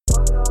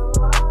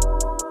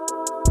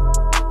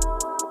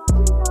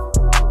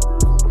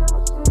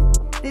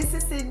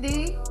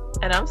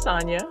And I'm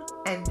Sonia.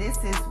 And this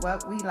is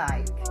what we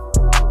like.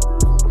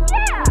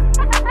 Yeah!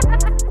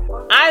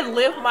 I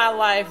live my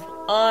life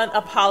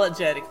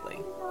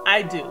unapologetically.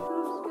 I do.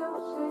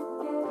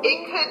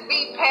 It could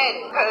be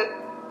petty, because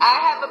I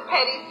have a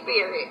petty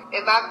spirit.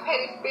 And my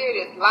petty spirit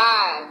is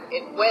live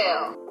and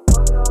well.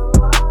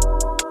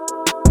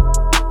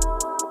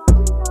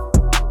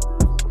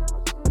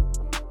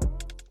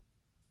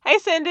 Hey,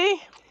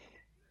 Cindy.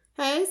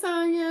 Hey,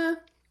 Sonia.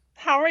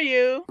 How are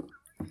you?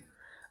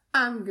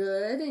 I'm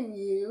good, and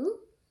you?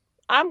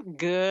 I'm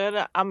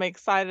good. I'm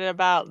excited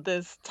about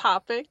this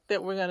topic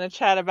that we're going to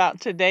chat about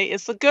today.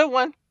 It's a good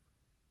one.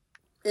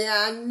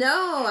 Yeah, I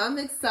know. I'm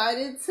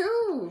excited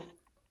too.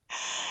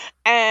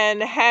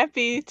 And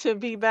happy to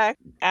be back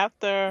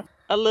after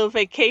a little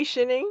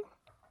vacationing.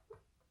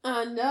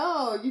 I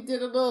know. You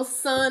did a little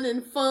sun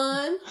and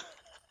fun.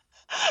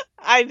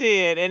 I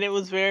did, and it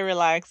was very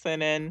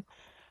relaxing, and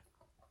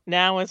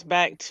now it's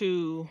back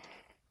to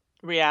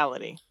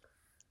reality.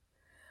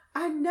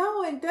 I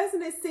know, and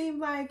doesn't it seem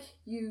like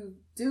you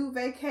do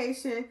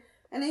vacation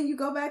and then you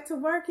go back to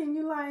work and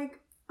you're like,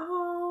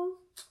 oh,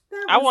 that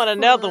was I want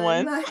another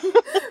one. Like,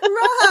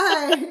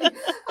 right.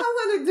 I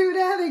want to do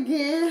that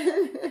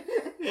again.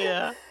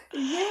 Yeah.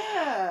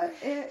 Yeah.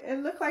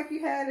 It looked like you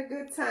had a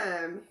good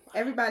time.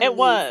 Everybody It needs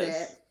was.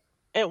 that.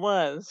 It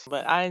was,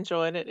 but I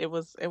enjoyed it. It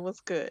was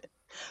good.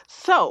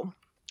 So,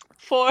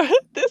 for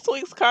this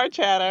week's car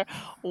chatter,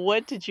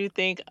 what did you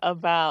think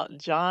about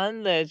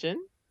John Legend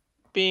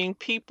being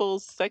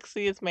people's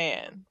sexiest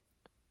man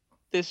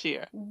this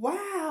year?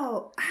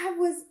 Wow, I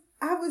was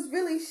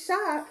really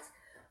shocked.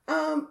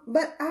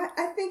 But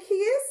I think he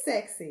is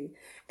sexy.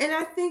 And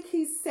I think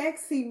he's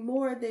sexy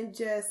more than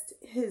just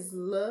his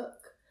look.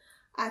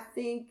 I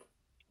think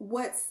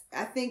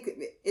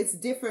it's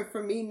different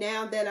for me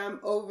now that I'm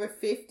over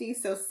 50,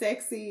 so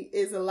sexy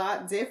is a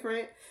lot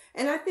different.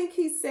 And I think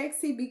he's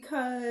sexy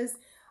because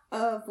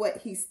of what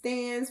he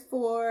stands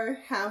for,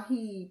 how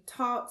he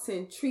talks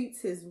and treats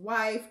his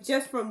wife,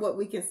 just from what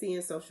we can see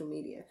in social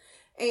media.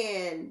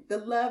 And the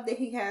love that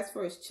he has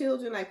for his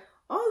children, like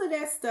all of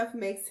that stuff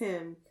makes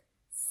him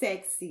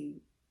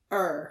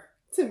sexy-er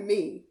to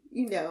me,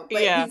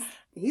 But Yeah.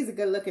 he's a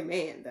good-looking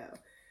man, though.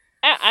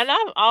 And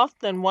I've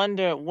often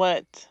wondered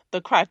what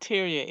the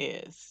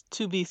criteria is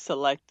to be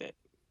selected.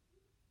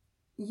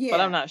 Yeah.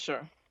 But I'm not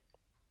sure.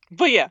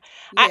 But yeah.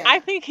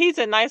 I think he's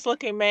a nice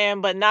looking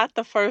man, but not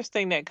the first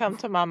thing that comes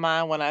to my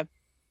mind when I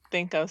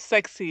think of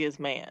sexiest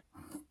man.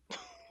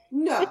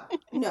 No.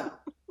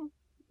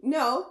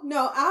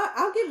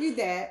 I'll give you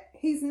that.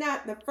 He's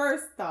not the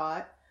first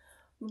thought,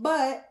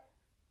 but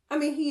I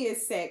mean, he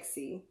is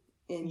sexy.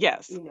 And,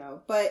 yes.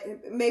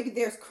 But maybe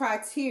there's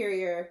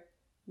criteria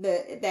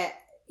that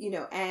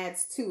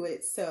adds to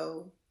it.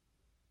 So,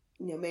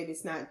 maybe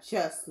it's not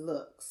just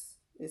looks.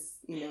 It's,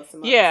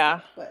 some other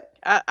stuff. But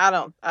I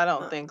don't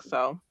think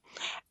so.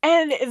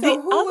 And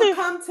so who would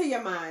come to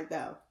your mind,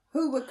 though?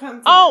 Who would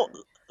come to mind?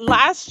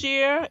 Last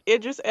year,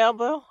 Idris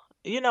Elba.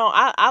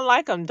 I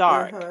like him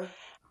dark. Uh-huh.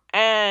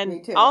 And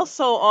Me too.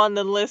 also on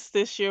the list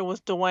this year was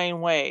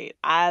Dwayne Wade.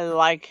 I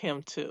like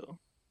him too.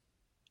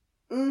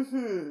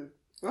 Mm-hmm.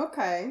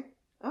 Okay.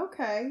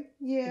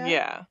 Yeah.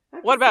 Yeah.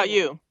 What about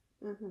you?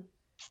 Mm-hmm.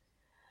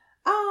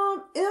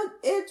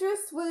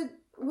 Idris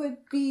would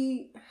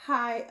be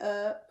high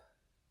up.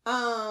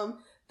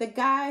 The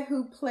guy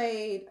who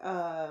played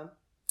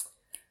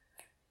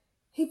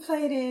he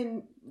played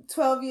in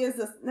 12 Years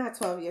a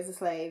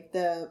Slave,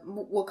 the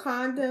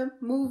Wakanda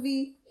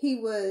movie. He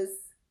was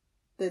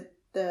the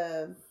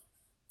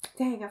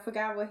dang, I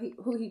forgot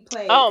who he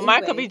played. Oh, anyway,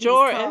 Michael B.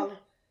 Jordan.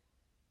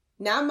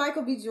 Not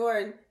Michael B.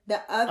 Jordan,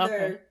 the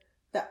other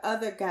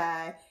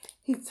guy.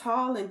 He's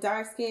tall and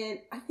dark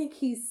skinned. I think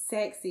he's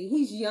sexy.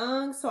 He's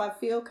young, so I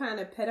feel kind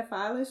of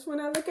pedophilish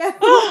when I look at him.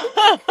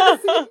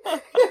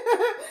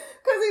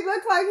 Because he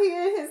looks like he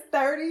in his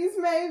 30s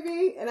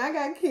maybe. And I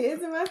got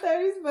kids in my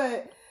 30s.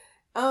 But,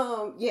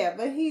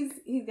 but he's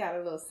got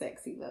a little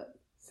sexy look.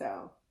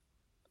 So,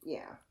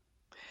 yeah.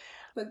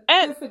 But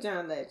good for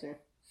John Legend.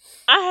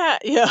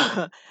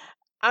 The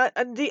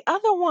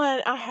other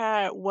one I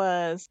had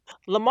was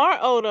Lamar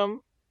Odom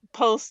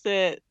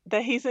posted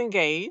that he's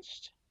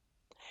engaged.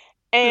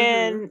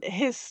 And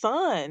his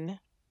son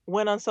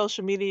went on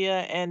social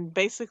media and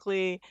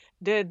basically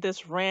did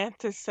this rant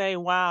to say,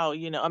 wow,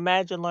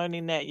 imagine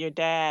learning that your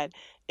dad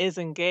is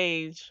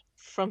engaged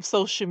from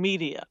social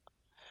media.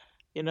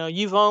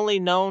 You've only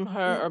known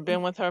her or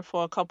been with her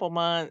for a couple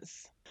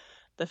months.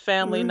 The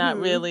family not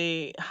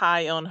really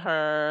high on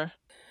her.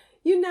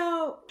 And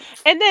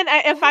then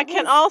if I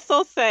can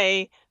also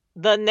say,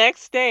 the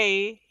next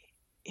day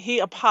he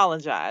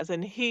apologized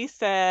and he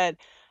said,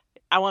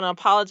 I want to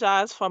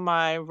apologize for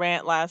my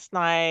rant last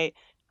night.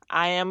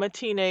 I am a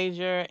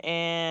teenager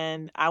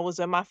and I was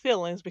in my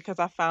feelings because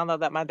I found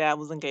out that my dad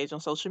was engaged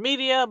on social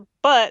media,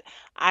 but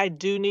I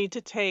do need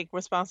to take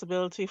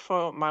responsibility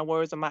for my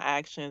words and my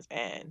actions.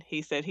 And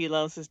he said he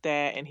loves his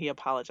dad and he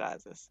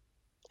apologizes.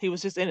 He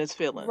was just in his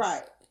feelings.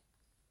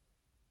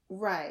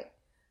 Right.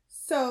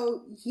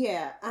 So,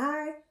 yeah,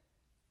 I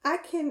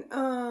can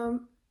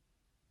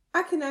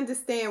I can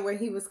understand where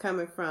he was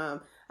coming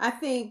from. I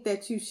think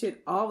that you should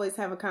always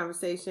have a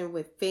conversation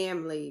with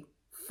family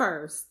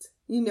first,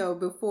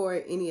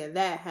 before any of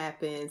that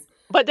happens.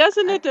 But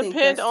doesn't I it think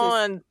depend that's just,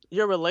 on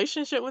your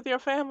relationship with your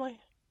family?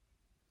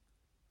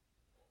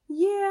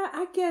 yeah,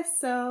 I guess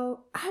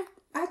so.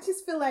 I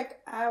just feel like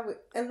I would,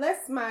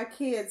 unless my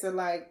kids are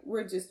like,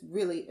 we're just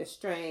really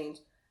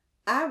estranged,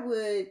 I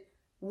would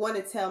want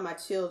to tell my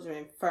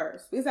children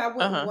first because I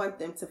wouldn't Uh-huh. want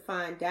them to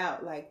find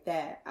out like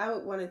that. I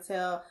would want to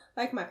tell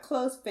like my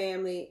close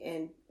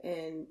family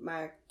and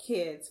my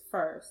kids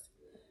first.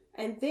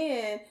 And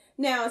then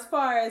now as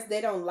far as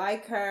they don't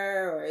like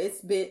her or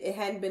it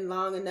hadn't been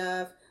long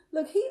enough,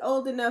 look, he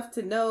old enough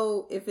to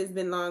know if it's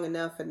been long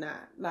enough or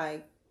not.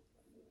 Like,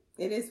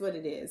 it is what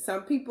it is.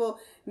 Some people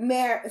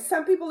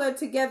are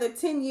together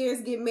 10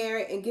 years, get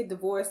married, and get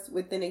divorced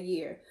within a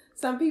year.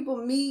 Some people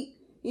meet,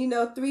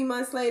 3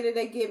 months later,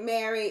 they get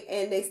married,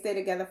 and they stay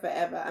together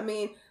forever. I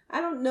mean,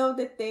 I don't know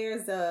that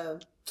there's a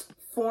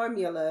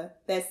formula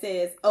that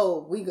says,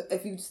 oh,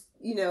 if you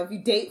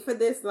date for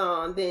this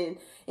long, then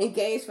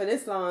engage for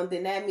this long,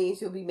 then that means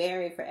you'll be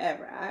married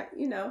forever.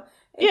 If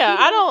Yeah,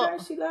 he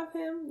loved her, she loved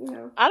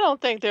him. I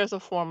don't think there's a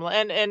formula.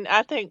 And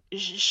I think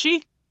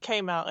she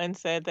came out and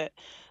said that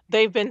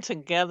they've been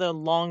together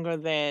longer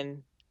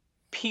than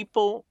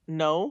people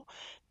know.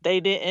 They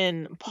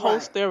didn't Right,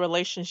 post their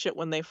relationship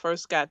when they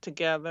first got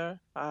together.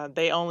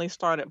 They only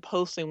started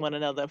posting one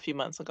another a few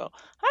months ago.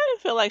 I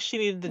didn't feel like she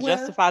needed to well,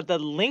 justify the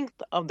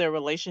length of their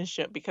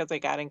relationship because they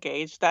got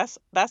engaged.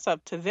 That's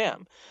up to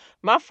them.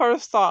 My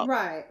first thought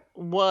right,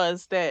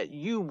 was that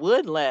you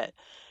would let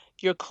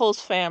your close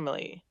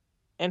family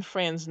and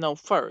friends know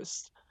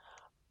first.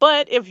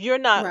 But if you're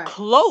not right.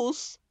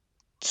 close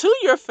to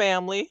your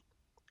family,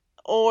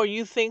 or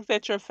you think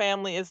that your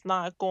family is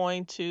not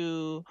going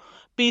to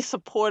be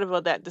supportive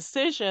of that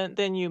decision,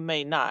 then you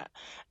may not.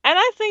 And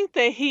I think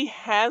that he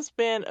has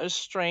been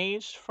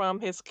estranged from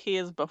his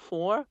kids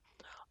before,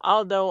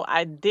 although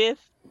I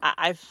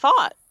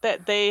thought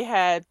that they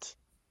had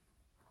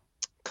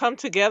come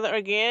together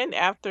again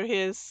after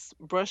his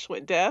brush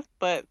with death,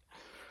 but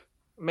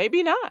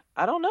maybe not.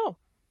 I don't know.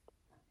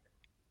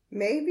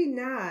 Maybe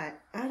not.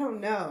 I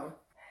don't know.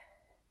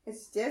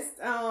 It's just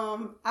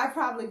I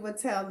probably would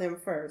tell them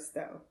first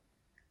though.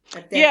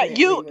 I Yeah,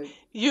 definitely would,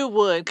 you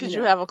would you because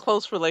you know. have a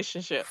close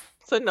relationship.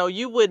 So no,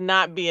 you would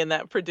not be in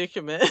that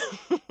predicament.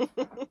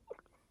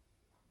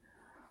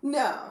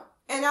 No.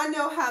 And I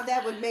know how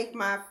that would make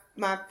my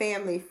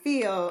family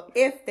feel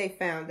if they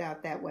found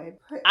out that way.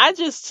 But I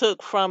just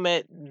took from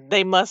it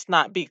they must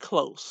not be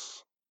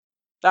close.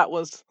 That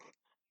was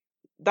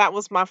that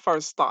was my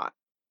first thought.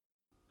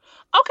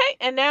 Okay,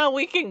 and now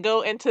we can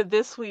go into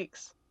this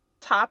week's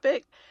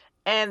topic,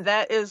 and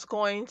that is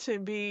going to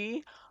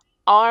be,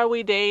 are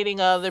we dating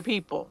other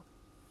people?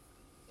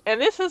 And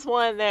this is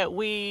one that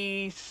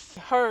we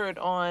heard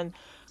on,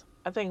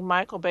 I think,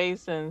 Michael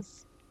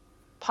Basin's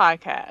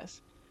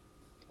podcast.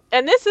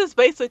 And this is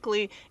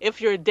basically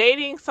if you're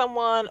dating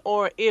someone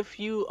or if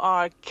you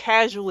are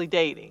casually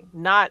dating,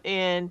 not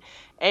in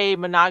a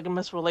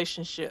monogamous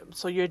relationship.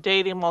 So you're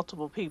dating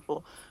multiple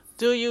people.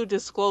 Do you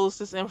disclose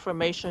this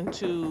information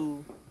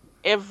to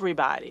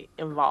everybody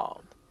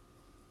involved?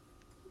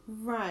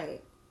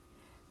 right.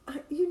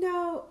 You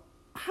know,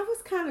 I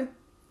was kind of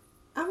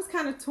I was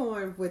kind of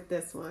torn with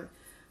this one.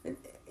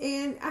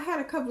 And I had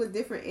a couple of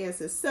different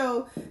answers.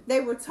 So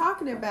they were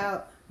talking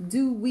about,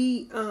 do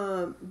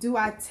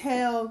I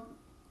tell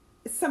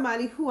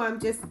somebody who I'm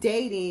just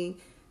dating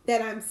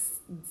that I'm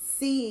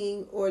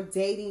seeing or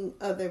dating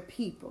other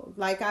people?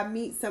 Like I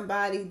meet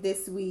somebody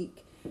this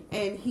week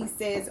and he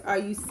says, "Are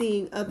you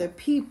seeing other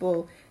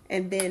people?"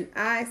 And then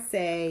I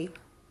say,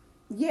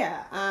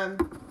 "Yeah,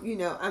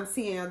 I'm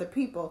seeing other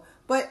people."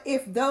 But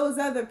if those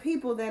other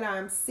people that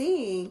I'm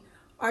seeing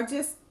are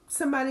just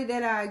somebody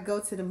that I go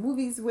to the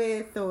movies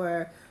with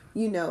or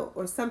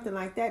something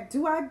like that,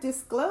 do I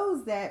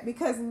disclose that?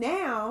 Because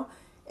now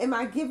am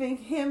I giving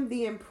him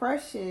the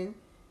impression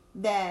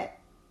that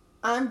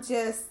I'm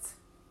just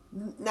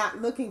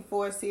not looking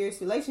for a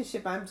serious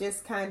relationship? I'm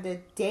just kind of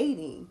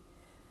dating.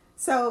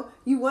 So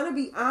you want to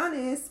be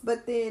honest,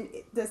 but then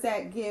does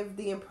that give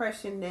the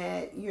impression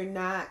that you're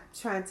not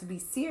trying to be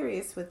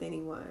serious with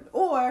anyone?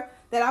 Or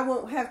that I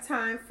won't have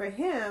time for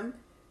him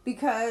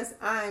because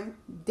I'm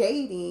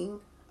dating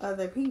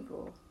other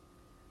people?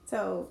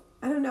 So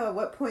I don't know, at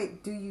what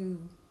point do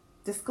you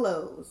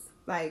disclose?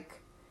 Like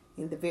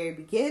in the very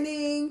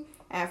beginning,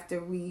 after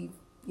we've,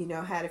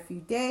 had a few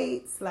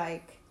dates?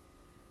 Like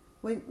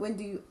when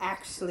do you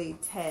actually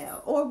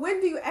tell? Or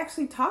when do you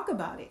actually talk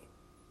about it?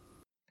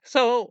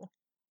 So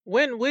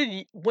when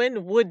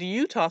would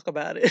you talk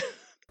about it?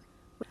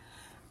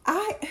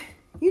 I,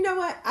 you know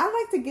what? I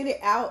like to get it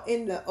out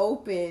in the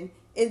open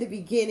in the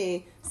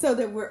beginning so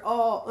that we're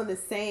all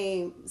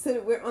so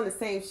that we're on the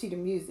same sheet of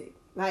music.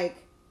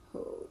 Like,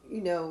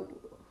 you know,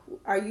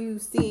 are you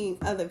seeing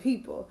other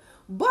people?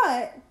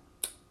 But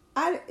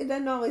it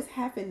doesn't always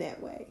happen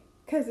that way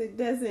because it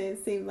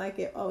doesn't seem like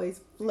it always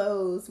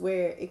flows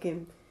where it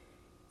can,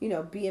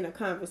 be in a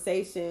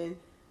conversation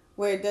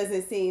where it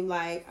doesn't seem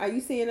like, are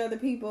you seeing other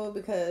people?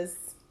 Because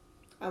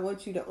I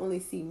want you to only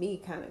see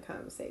me kind of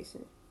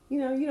conversation. You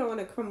know, you don't want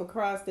to come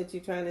across that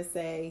you're trying to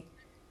say,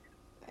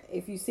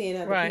 if you're seeing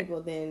other Right.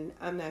 people, then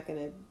I'm not going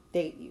to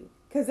date you.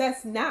 Because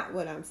that's not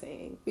what I'm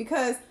saying.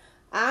 Because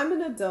I'm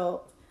an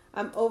adult.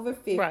 I'm over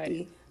 50.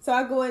 Right. So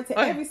I go into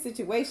Or, every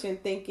situation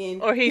thinking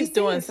or he's he's seeing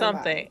doing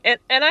something. somebody.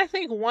 And I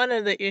think one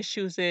of the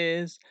issues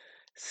is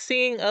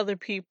seeing other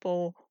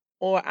people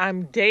or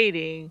I'm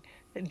dating.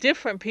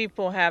 Different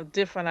people have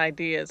different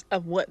ideas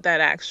of what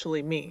that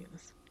actually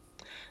means.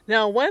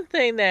 Now, one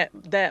thing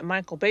that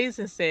Michael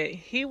Bazin said,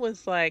 he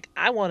was like,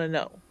 I want to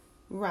know.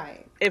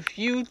 Right. If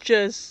you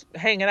just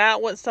hanging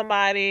out with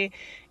somebody,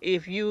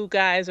 if you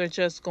guys are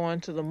just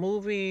going to the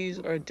movies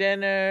or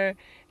dinner,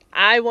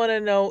 I want to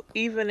know,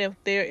 even if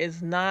there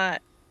is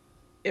not,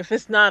 if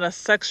it's not a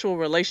sexual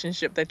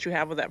relationship that you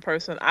have with that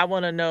person, I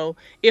want to know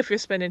if you're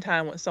spending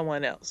time with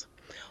someone else.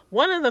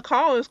 One of the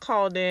callers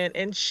called in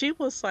and she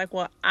was like,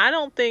 well, I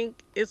don't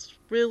think it's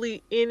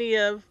really any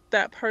of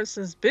that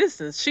person's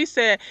business. She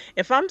said,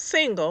 if I'm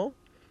single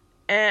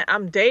and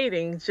I'm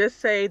dating, just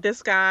say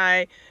this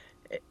guy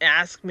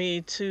ask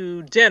me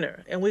to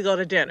dinner and we go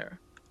to dinner,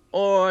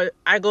 or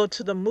I go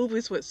to the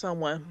movies with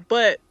someone,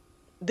 but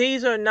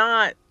these are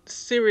not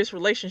serious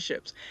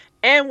relationships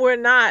and we're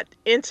not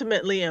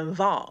intimately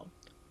involved.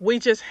 We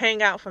just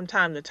hang out from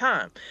time to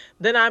time.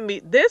 Then I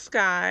meet this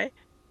guy,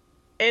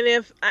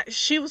 and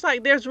she was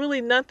like, there's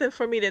really nothing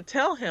for me to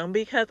tell him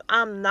because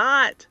I'm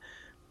not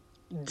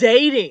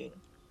dating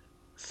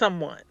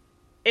someone.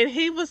 And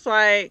he was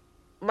like,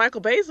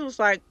 Michael Basin was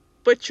like,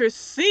 but you're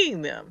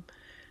seeing them.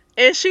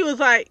 And she was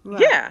like,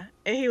 Right. yeah.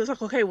 And he was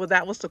like, okay, well,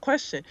 that was the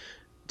question.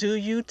 Do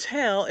you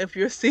tell if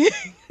you're seeing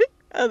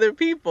other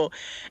people?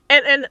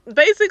 And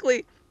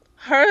basically,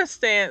 her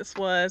stance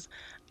was,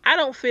 I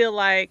don't feel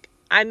like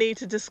I need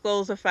to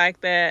disclose the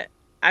fact that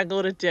I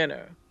go to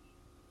dinner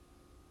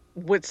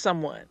with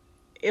someone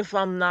if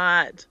I'm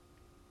not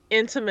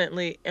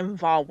intimately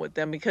involved with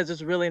them because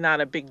it's really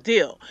not a big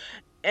deal.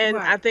 And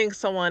I Right. think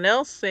someone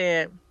else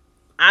said,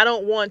 I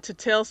don't want to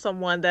tell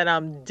someone that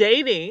I'm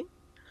dating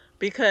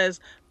because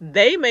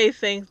they may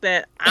think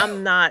that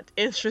I'm not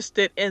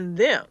interested in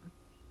them.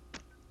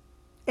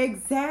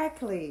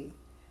 Exactly.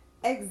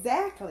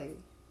 Exactly.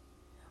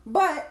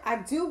 But I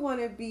do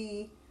want to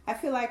be, I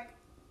feel like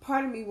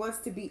part of me wants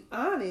to be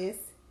honest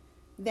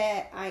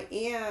that I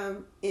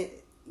am,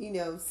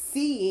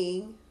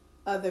 seeing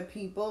other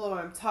people or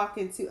I'm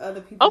talking to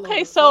other people on Okay,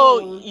 the so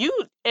phone.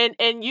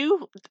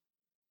 you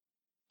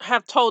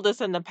have told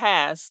us in the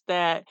past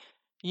that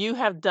you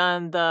have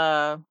done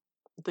the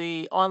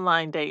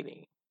online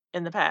dating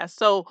in the past.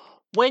 So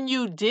when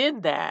you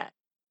did that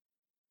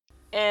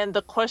and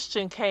the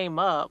question came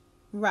up,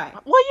 Right.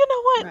 well, you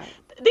know what? Right.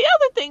 The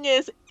other thing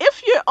is,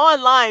 if you're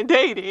online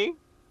dating,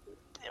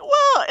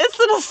 well, it's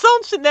an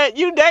assumption that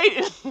you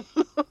dated.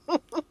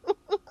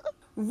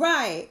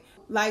 Right.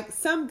 Like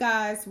some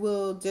guys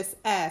will just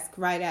ask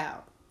right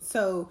out.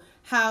 So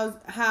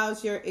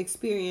how's your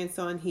experience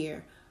on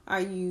here?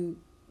 Are you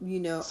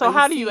are So you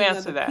how do you seeing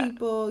answer other that?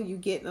 people? You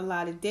getting a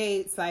lot of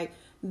dates? Like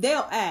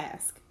they'll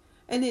ask.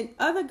 And then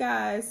other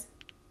guys,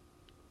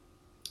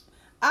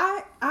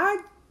 I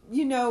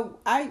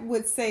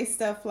would say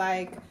stuff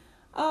like,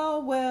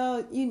 "Oh,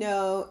 well,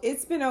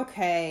 it's been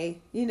okay.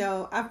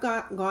 I've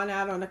gone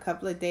out on a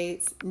couple of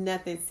dates,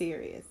 nothing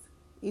serious."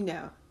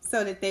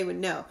 So that they would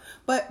know.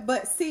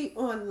 But see,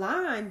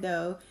 online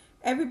though,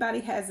 everybody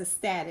has a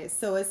status.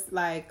 So it's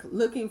like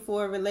looking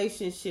for a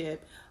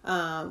relationship,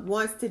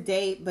 wants to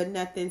date but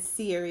nothing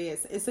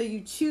serious. And so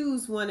you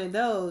choose one of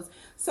those.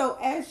 So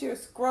as you're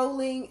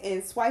scrolling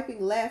and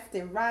swiping left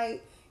and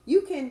right,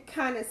 you can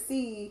kind of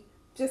see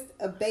just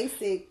a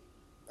basic,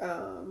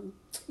 um,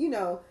 you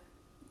know,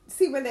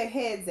 see where their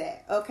head's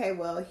at. Okay,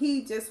 well,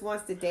 he just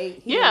wants to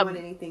date. He don't Yeah, want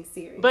anything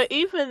serious. but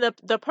even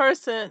the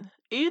person,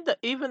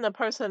 even the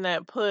person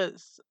that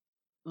puts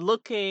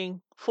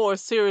looking for a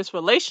serious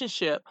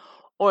relationship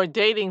or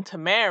dating to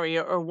marry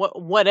or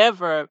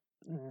whatever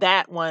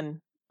that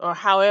one or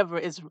however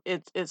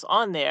it's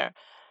on there,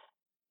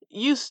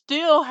 you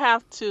still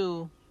have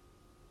to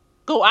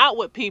go out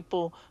with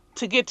people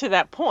to get to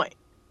that point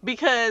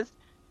because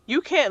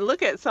you can't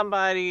look at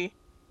somebody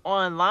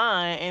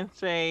online and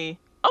say,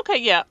 okay,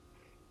 yeah,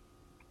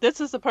 this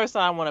is the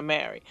person I want to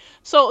marry.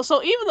 So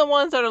even the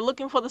ones that are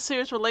looking for the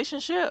serious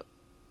relationship,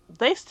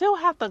 they still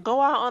have to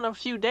go out on a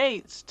few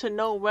dates to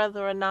know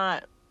whether or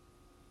not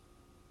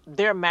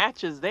their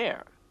match is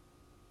there.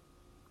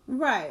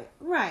 Right,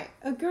 right,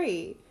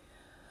 agreed.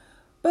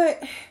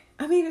 But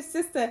I mean, it's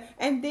just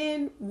and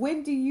then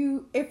when do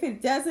you, if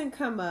it doesn't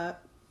come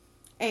up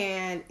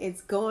and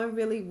it's going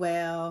really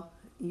well,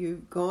 you're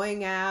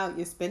going out,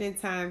 you're spending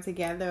time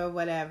together or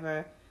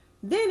whatever,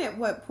 then at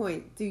what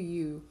point do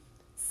you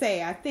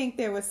say? I think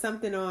there was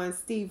something on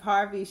Steve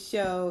Harvey's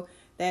show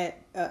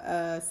that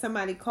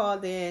somebody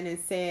called in and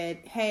said,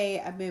 "Hey,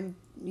 I've been,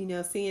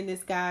 seeing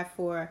this guy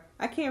for,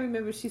 I can't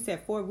remember if she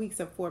said 4 weeks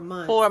or 4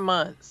 months." 4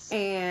 months.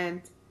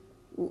 And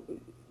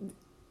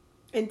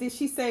And did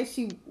she say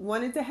she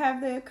wanted to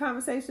have the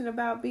conversation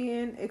about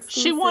being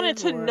She wanted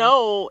exclusive to or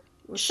know,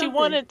 she something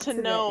wanted to to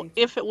that know nature?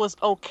 if it was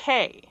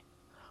okay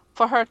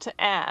for her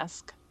to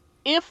ask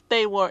if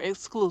they were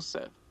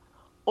exclusive,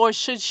 or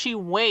should she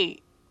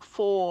wait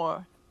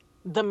for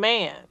the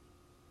man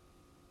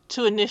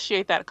to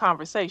initiate that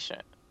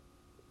conversation.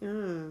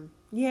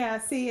 Yeah,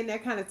 see, and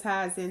that kind of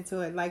ties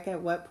into it. Like,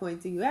 at what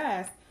point do you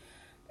ask?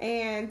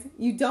 And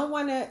you don't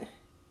want to.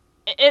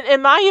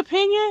 In my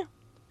opinion,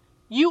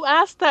 you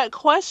ask that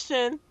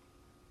question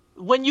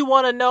when you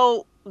want to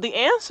know the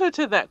answer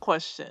to that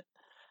question.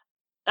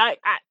 I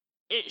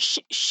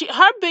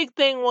her big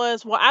thing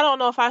was, well, I don't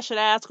know if I should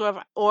ask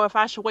or if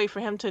I should wait for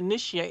him to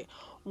initiate.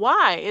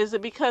 Why? Is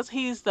it because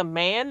he's the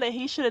man that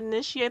he should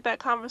initiate that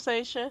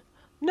conversation?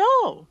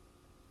 No.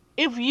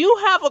 If you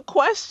have a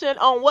question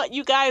on what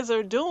you guys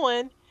are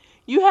doing,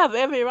 you have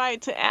every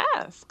right to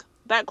ask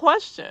that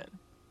question.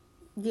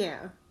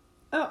 Yeah.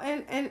 Oh,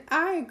 and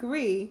I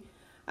agree.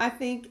 I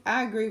think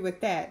I agree with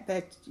that.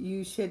 That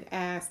you should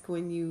ask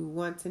when you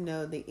want to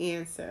know the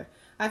answer.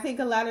 I think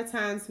a lot of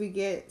times we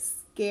get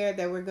scared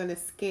that we're going to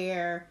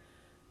scare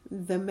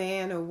the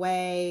man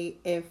away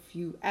if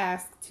you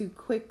ask too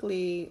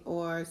quickly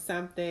or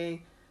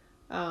something.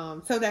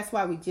 So that's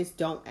why we just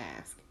don't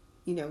ask.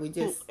 We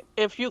just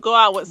If you go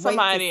out with wait to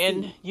somebody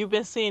and see. you've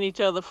been seeing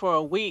each other for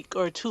a week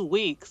or 2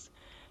 weeks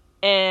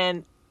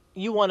and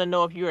you want to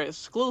know if you're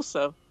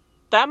exclusive,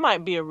 that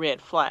might be a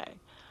red flag.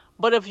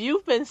 But if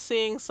you've been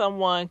seeing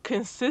someone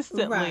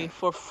consistently Right.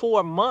 for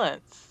 4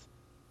 months,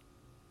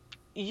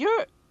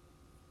 you're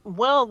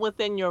well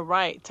within your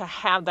right to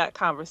have that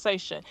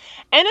conversation.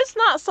 And it's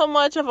not so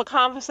much of a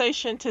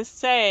conversation to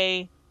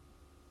say,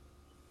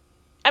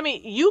 I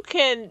mean,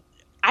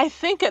 I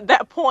think at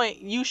that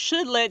point, you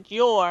should let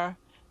your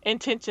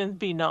intentions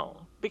be known.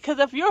 Because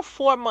if you're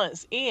 4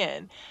 months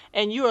in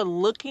and you're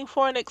looking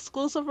for an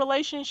exclusive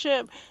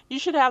relationship, you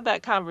should have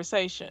that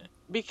conversation.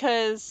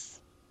 Because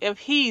if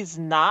he's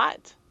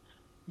not,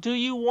 do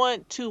you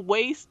want to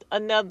waste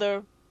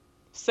another,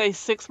 say,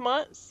 6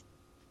 months?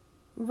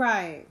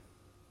 Right.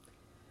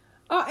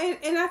 Oh,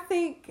 and I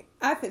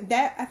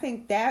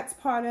think that's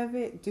part of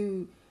it.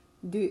 Do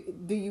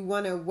you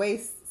want to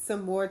waste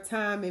some more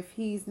time if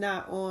he's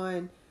not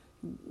on,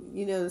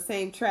 the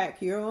same track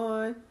you're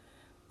on?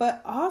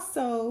 But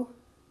also,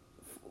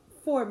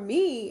 for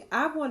me,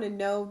 I want to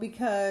know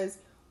because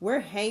we're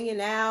hanging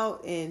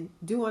out and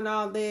doing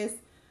all this.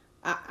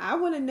 I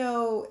want to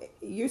know,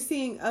 you're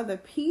seeing other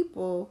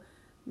people,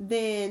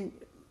 then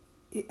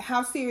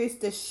how serious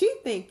does she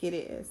think it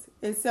is?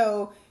 And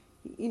so,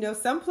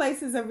 some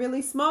places are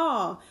really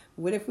small.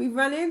 What if we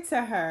run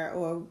into her,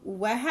 or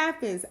what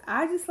happens?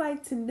 I just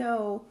like to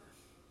know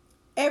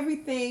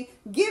everything.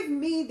 Give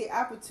me the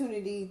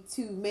opportunity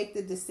to make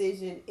the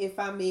decision if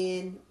I'm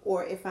in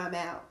or if I'm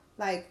out.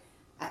 Like,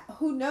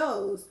 who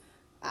knows?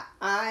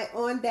 I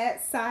on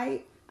that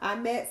site, I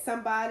met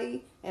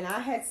somebody and I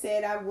had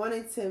said I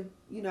wanted to,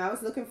 I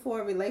was looking for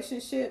a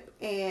relationship,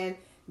 and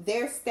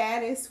their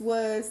status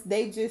was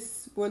they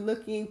just were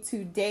looking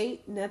to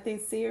date, nothing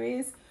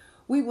serious.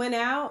 We went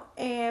out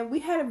and we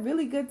had a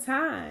really good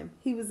time.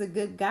 He was a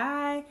good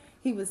guy.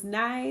 He was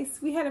nice.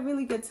 We had a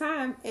really good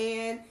time,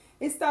 and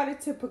it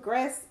started to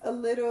progress a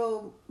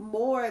little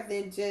more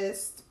than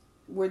just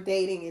we're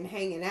dating and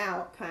hanging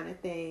out kind of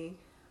thing.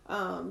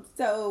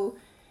 So,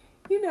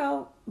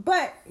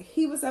 but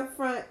he was up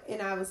front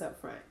and I was up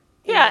front.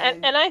 Yeah,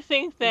 And, and I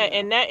think you that know,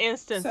 in that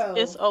instance,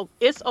 so,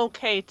 it's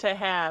okay to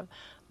have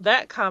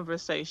that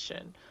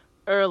conversation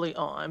early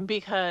on,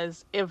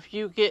 because if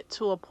you get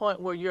to a point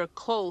where you're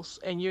close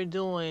and you're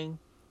doing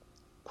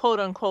quote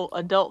unquote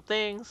adult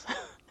things,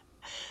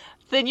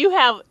 then you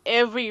have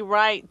every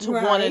right to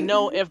want to right.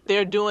 know if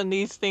they're doing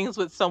these things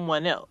with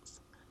someone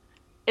else.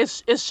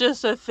 It's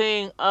just a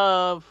thing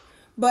of,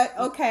 But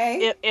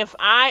okay. if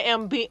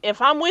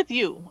I'm with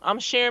you, I'm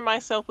sharing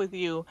myself with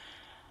you,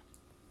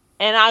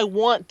 and I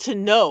want to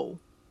know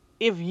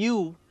if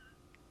you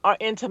are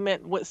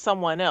intimate with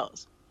someone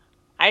else.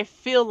 I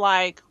feel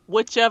like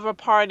whichever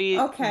party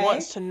Okay.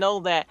 wants to know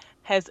that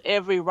has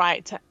every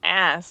right to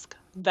ask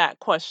that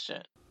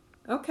question.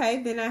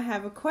 Okay, then I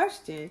have a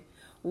question.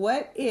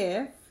 What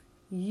if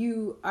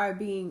you are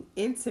being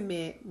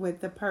intimate with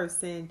the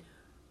person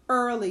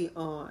early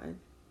on?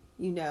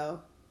 You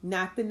know,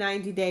 not the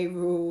 90-day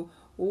rule,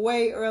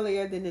 way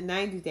earlier than the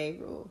 90-day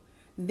rule.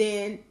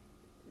 Then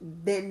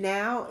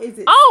now, is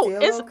it Oh,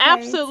 still it's okay to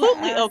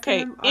absolutely ask okay.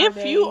 them? Are If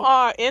you they,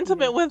 are you know,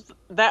 intimate with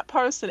that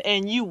person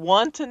and you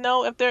want to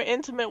know if they're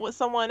intimate with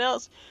someone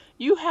else,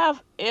 you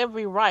have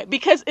every right,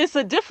 because it's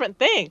a different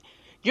thing.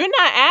 You're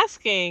not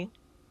asking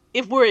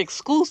if we're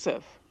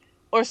exclusive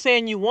or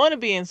saying you want to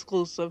be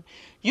exclusive.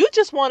 You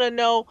just want to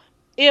know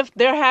if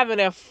they're having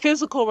a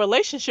physical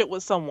relationship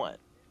with someone,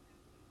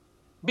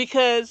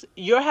 because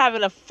you're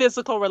having a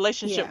physical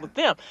relationship yeah, with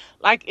them.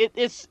 Like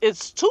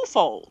it's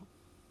twofold.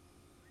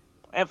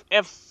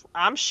 If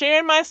I'm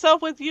sharing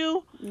myself with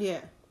you, yeah,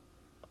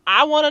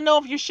 I want to know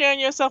if you're sharing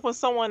yourself with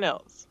someone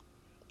else.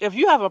 If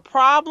you have a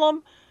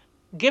problem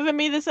giving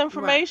me this right.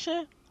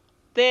 information,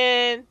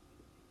 then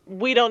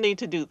we don't need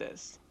to do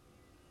this.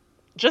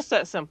 Just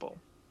that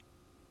simple.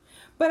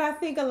 But I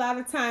think a lot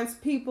of times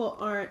people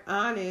aren't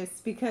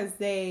honest because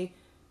they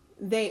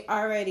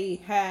already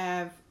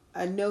have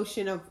a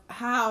notion of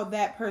how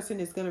that person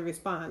is going to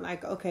respond.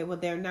 Like, okay, well,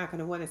 they're not going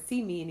to want to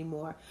see me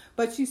anymore.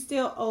 But you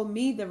still owe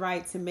me the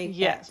right to make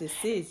that Yes.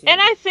 decision.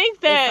 And I think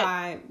If that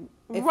I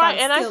if right, I'm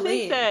and I still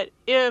think in. that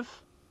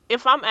if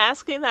I'm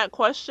asking that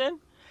question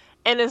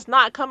and it's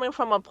not coming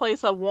from a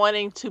place of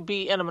wanting to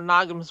be in a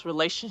monogamous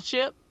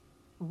relationship,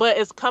 but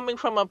it's coming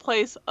from a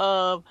place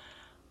of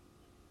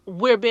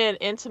we're being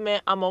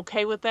intimate, I'm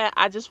okay with that.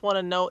 I just want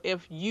to know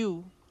if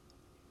you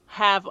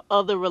have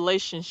other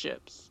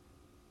relationships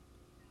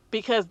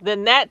because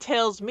then that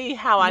tells me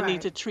how I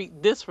need Right. to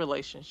treat this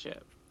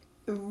relationship.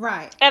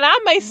 Right. And I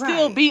may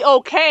still Right. be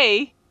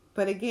okay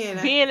But again,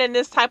 being in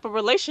this type of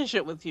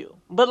relationship with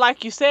you. But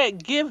like you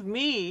said, give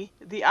me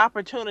the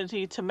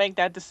opportunity to make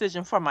that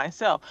decision for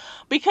myself.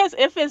 Because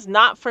if it's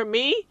not for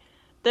me,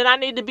 then I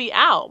need to be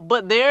out.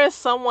 But there is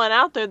someone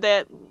out there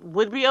that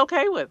would be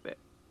okay with it.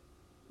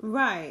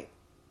 right.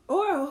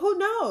 Or who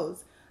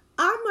knows?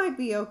 I might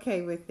be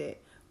okay with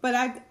it. But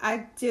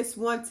I just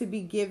want to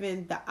be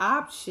given the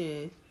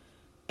option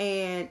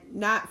and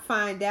not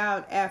find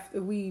out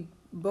after we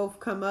both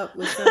come up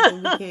with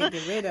something we can't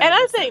get rid And of I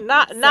or think something.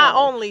 not So,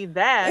 only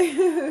that,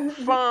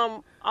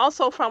 from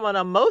an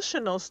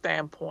emotional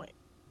standpoint,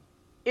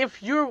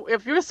 if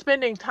you're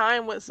spending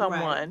time with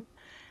right, someone,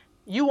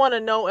 you want to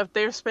know if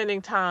they're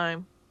spending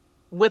time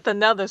with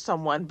another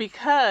someone,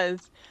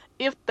 because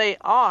if they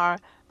are,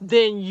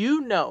 then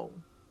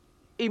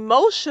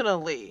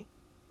emotionally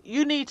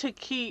you need to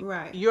keep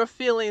right, your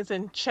feelings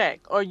in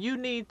check, or you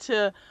need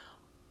to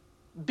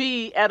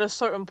be at a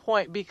certain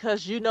point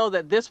because you know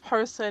that this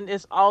person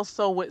is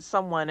also with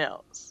someone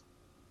else.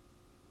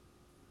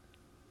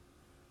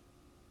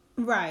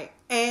 right.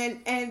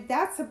 And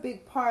that's a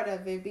big part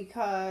of it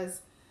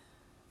because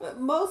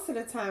most of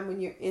the time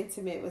when you're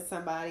intimate with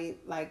somebody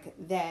like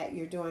that,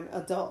 you're doing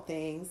adult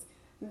things,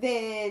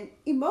 then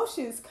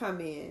emotions come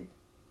in.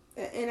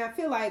 And I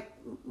feel like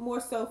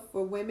more so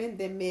for women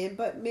than men,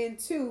 but men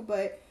too.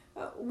 But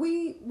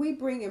we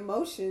bring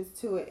emotions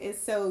to it, and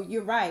so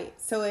you're right.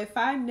 So if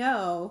I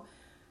know,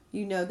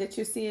 that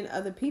you're seeing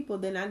other people,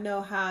 then I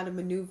know how to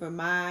maneuver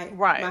my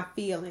Right.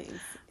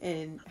 feelings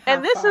and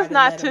how And this far is to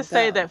not let to them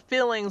say go. that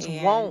feelings And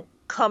won't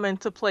come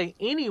into play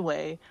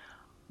anyway,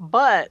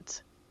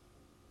 but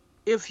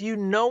if you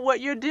know what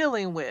you're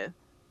dealing with,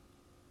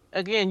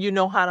 again, you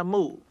know how to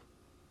move.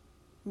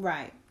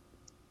 right,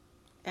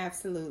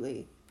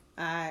 absolutely,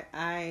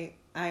 I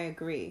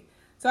agree.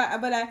 So,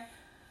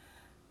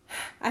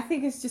 I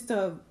think it's just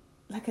a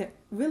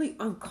really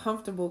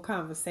uncomfortable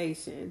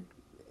conversation.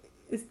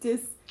 It's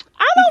just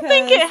I don't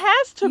think because it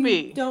has to you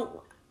be. don't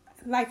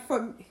like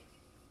for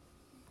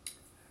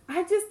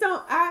I just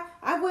don't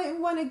I wouldn't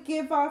want to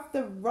give off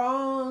the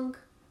wrong,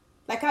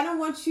 like I don't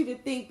want you to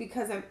think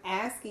because I'm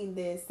asking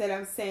this that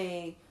I'm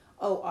saying,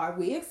 "Oh, are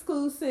we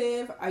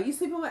exclusive? Are you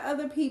sleeping with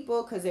other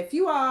people? Cuz if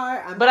you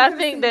are, I'm But not I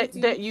going to think sleep that with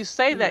you." you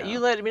say You that you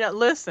know. let me know.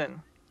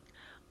 Listen,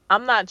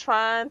 I'm not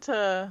trying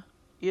to,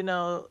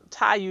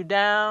 tie you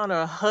down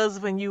or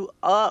husband you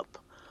up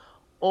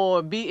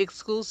or be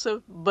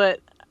exclusive,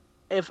 but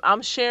if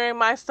I'm sharing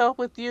myself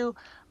with you,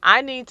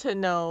 I need to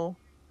know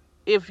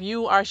if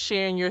you are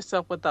sharing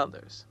yourself with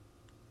others.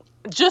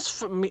 Just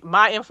for me,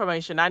 my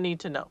information, I need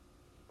to know.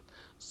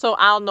 So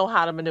I'll know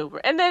how to maneuver.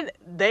 And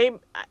then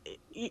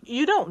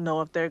you don't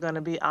know if they're going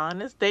to be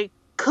honest. They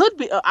could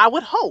be, I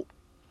would hope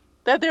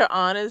that they're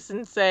honest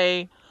and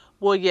say,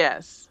 well,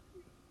 yes,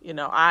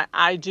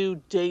 I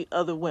do date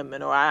other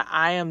women, or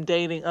I am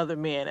dating other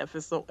men if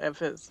it's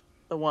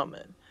the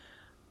woman.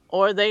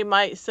 Or they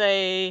might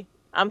say,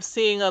 I'm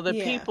seeing other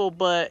Yeah. people,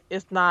 but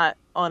it's not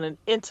on an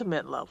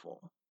intimate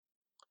level.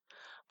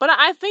 But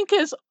I think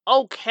it's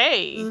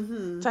okay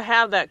Mhm. to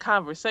have that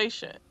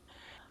conversation.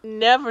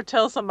 Never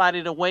tell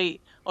somebody to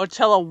wait, or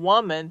tell a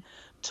woman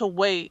to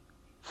wait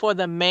for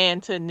the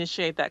man to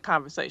initiate that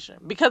conversation,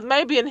 because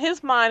maybe in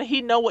his mind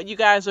he know what you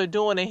guys are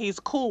doing and he's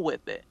cool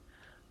with it.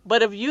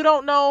 But if you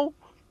don't know,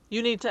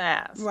 you need to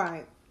ask.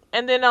 Right.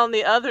 And then on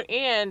the other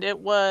end, it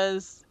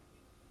was,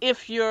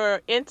 if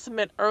you're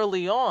intimate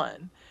early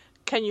on,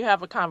 can you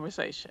have a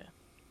conversation?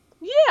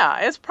 Yeah,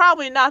 it's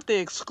probably not the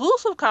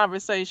exclusive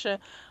conversation,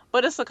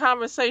 but it's a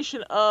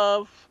conversation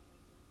of,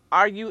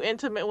 are you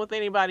intimate with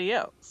anybody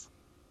else?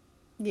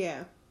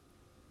 Yeah.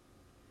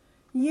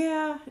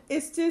 Yeah,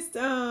 it's just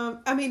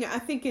I mean, I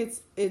think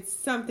it's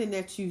something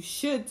that you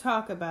should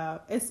talk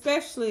about,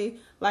 especially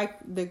like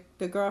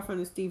the girl from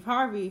the Steve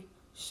Harvey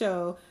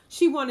show,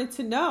 she wanted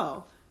to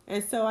know.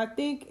 And so I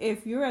think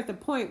if you're at the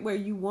point where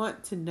you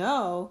want to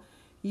know,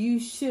 you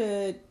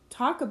should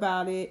talk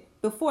about it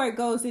before it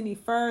goes any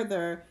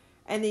further,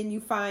 and then you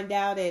find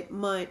out at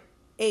month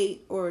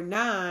 8 or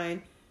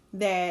 9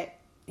 that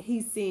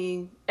he's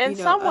seeing, And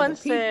other someone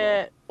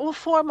people. said, well,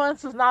 4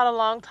 months is not a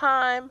long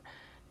time.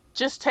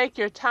 Just take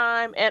your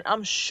time. And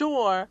I'm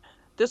sure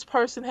this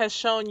person has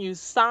shown you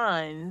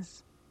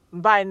signs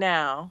by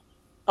now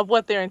of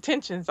what their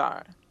intentions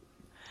are.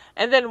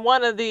 And then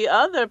one of the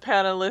other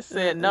panelists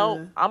said, "No,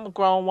 Uh-uh. I'm a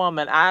grown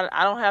woman.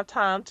 I don't have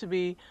time to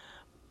be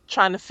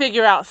trying to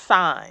figure out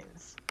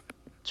signs,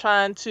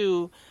 trying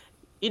to,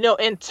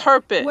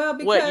 interpret Well,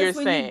 what you're because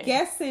when you saying."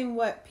 guessing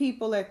what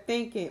people are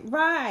thinking,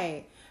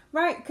 right,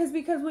 right, because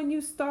when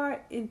you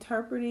start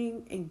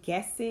interpreting and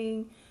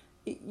guessing,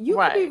 you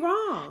could be Right.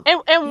 wrong.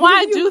 And You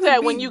why you do could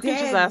that when be you can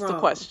just dead ask the wrong.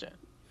 question?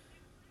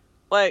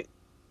 Like,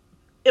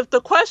 if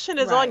the question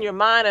is on Right. your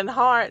mind and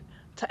heart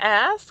to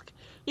ask,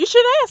 you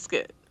should ask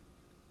it.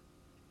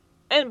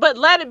 But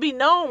let it be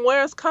known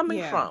where it's coming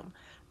Yeah. from.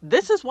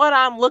 This is what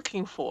I'm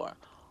looking for.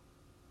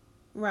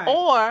 Right.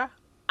 Or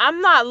I'm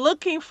not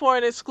looking for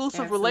an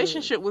exclusive Absolutely.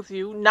 relationship with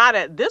you, not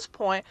at this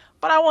point,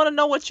 but I want to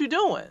know what you're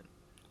doing.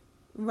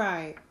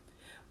 Right.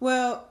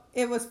 Well,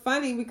 it was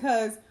funny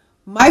because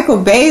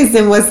Michael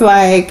Baisden was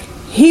like,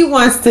 he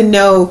wants to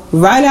know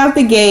right out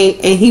the gate,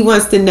 and he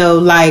wants to know,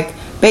 like,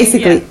 Yes.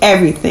 basically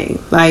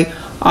everything. Like,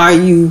 are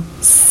you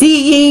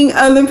seeing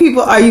other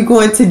people? Are you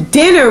going to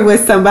dinner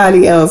with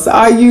somebody else?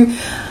 Are you,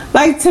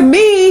 like, to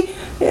me,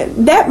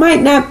 that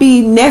might not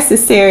be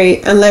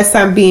necessary unless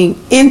I'm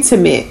being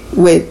intimate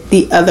with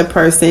the other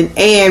person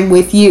and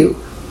with you.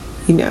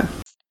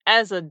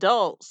 As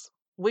adults,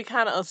 we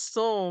kind of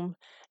assume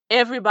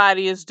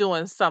everybody is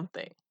doing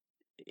something.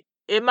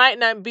 It might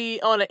not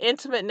be on an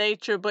intimate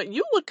nature, but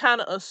you would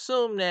kind of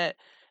assume that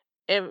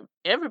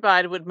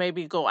everybody would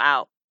maybe go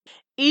out.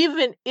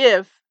 Even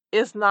if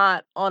it's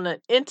not on an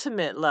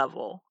intimate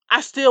level,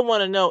 I still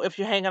want to know if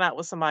you're hanging out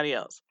with somebody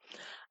else.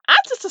 I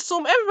just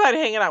assume everybody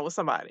hanging out with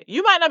somebody.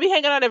 You might not be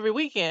hanging out every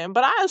weekend,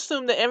 but I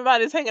assume that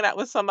everybody's hanging out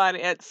with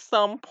somebody at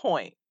some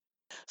point.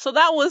 So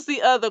that was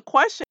the other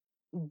question.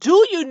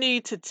 Do you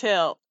need to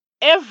tell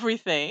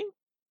everything?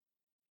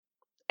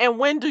 And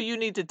when do you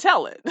need to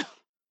tell it?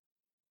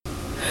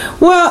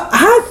 Well,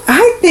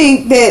 I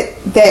think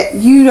that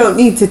you don't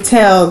need to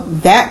tell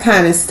that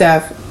kind of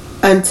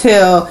stuff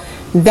until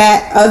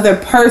that other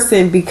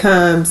person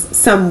becomes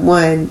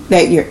someone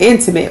that you're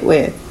intimate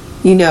with.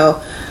 You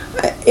know,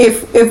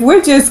 if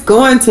we're just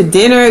going to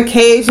dinner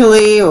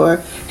occasionally or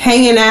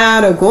hanging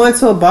out or going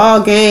to a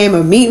ball game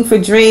or meeting for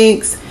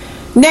drinks.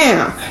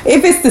 Now,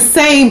 if it's the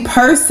same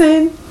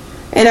person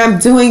and I'm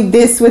doing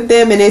this with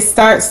them and it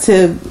starts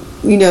to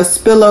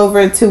spill over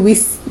into we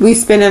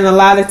spending a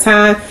lot of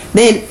time,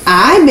 then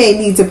I may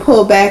need to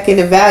pull back and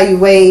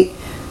evaluate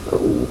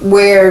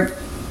where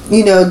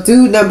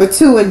dude number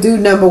 2 and dude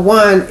number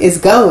 1 is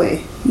going,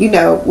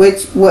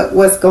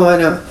 what's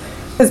going on.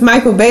 As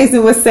Michael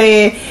Baisden was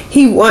saying,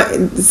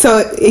 so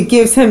it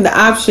gives him the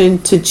option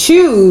to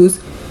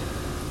choose.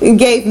 It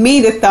gave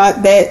me the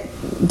thought that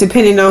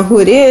depending on who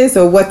it is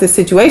or what the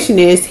situation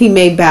is, he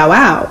may bow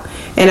out.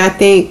 And I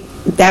think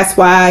that's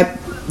why,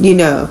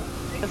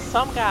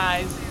 Some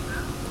guys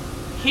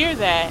hear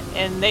that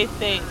and they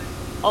think,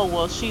 oh,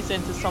 well, she's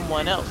into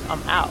someone else.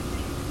 I'm out.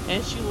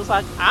 And she was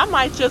like, I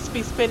might just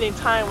be spending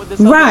time with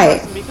this other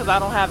right, person because I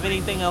don't have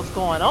anything else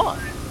going on.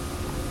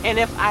 And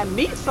if I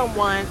meet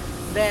someone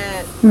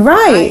that I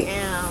right.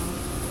 am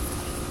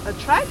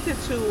attracted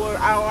to, or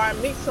I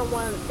meet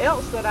someone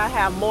else that I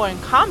have more in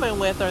common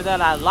with or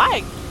that I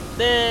like,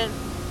 then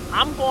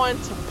I'm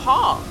going to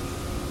pause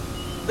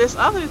this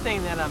other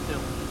thing that I'm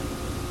doing.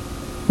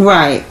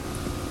 Right.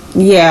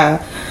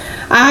 Yeah.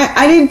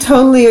 I didn't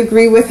totally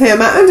agree with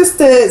him. I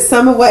understood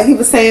some of what he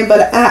was saying,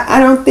 but I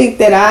don't think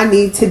that I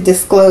need to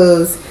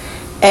disclose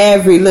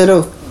every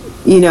little,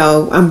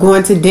 I'm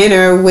going to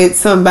dinner with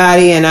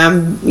somebody and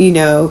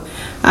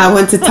I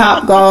went to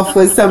Top Golf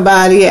with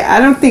somebody. I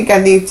don't think I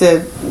need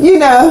to,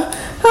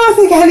 I don't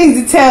think I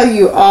need to tell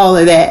you all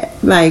of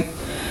that. Like,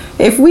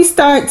 if we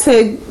start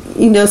to,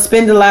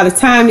 spend a lot of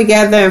time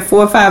together and 4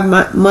 or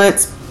 5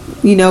 months,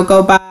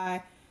 go by,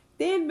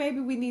 then maybe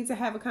we need to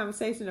have a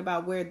conversation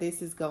about where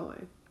this is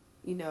going,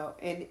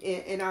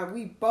 and are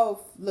we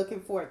both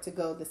looking for it to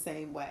go the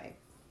same way?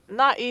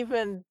 Not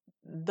even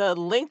the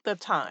length of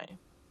time.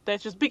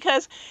 That's just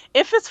because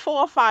if it's 4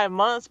 or 5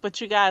 months,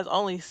 but you guys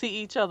only see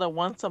each other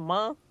once a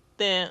month,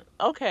 then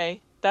okay,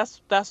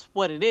 that's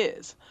what it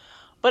is.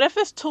 But if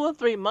it's 2 or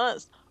 3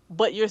 months,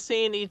 but you're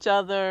seeing each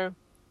other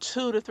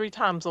 2 to 3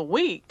 times a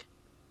week,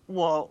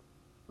 well,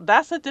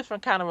 that's a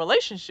different kind of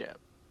relationship.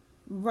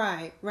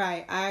 Right,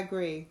 right. I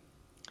agree.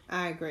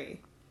 I agree.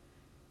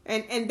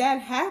 And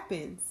that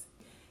happens.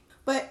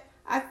 But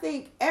I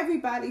think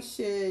everybody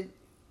should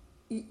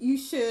you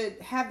should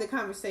have the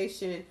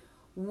conversation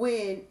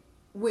when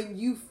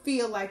you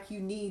feel like you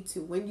need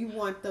to, when you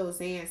want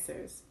those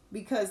answers,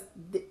 because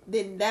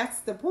then that's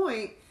the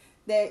point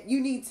that you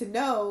need to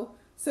know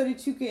so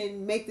that you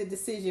can make the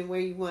decision where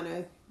you want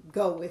to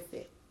go with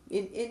it.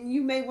 And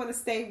you may want to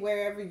stay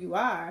wherever you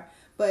are,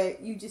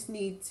 but you just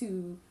need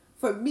to,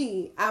 for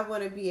me, I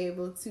want to be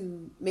able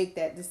to make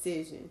that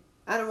decision.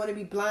 I don't want to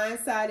be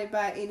blindsided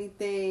by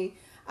anything.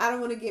 I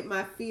don't want to get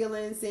my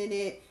feelings in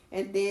it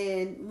and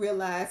then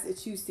realize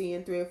that you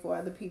seeing 3 or 4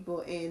 other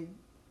people and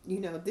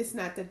this is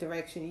not the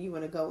direction you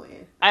want to go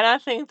in. And I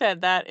think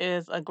that that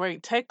is a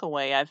great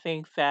takeaway. I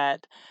think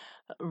that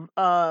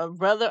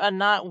whether or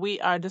not we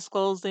are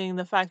disclosing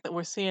the fact that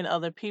we're seeing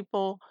other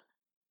people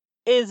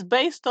is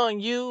based on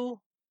you.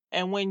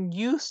 And when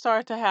you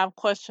start to have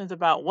questions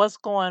about what's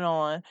going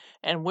on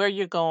and where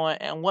you're going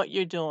and what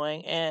you're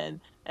doing, and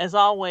as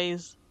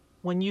always,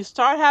 when you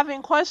start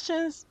having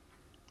questions,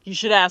 you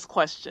should ask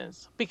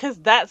questions because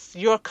that's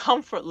your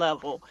comfort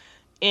level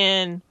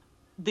in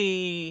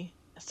the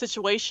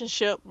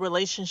situationship,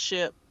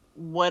 relationship,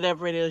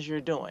 whatever it is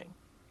you're doing.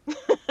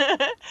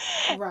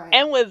 Right.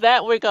 And with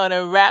that, we're going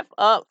to wrap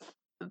up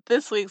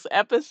this week's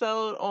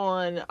episode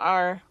on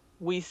Are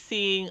we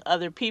seeing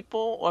other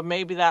people? Or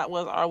maybe that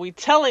was Are we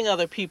telling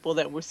other people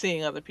that we're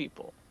seeing other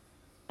people?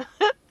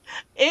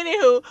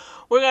 Anywho,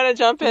 we're going to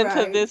jump into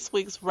Right. this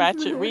week's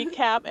Ratchet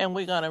recap, and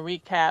we're going to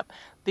recap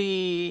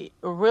the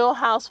Real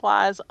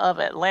Housewives of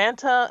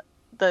Atlanta.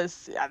 I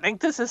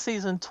think this is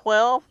season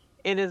 12.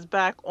 It is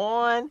back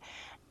on,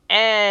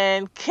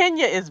 and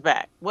Kenya is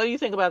back. What do you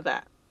think about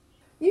that?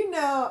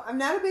 I'm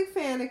not a big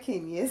fan of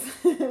Kenya's,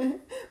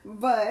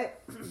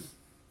 but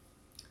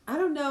I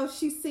don't know.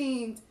 She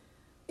seemed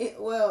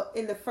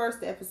in the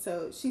first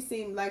episode, she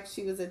seemed like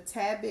she was a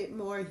tad bit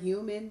more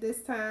human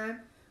this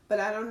time. But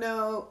I don't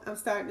know. I'm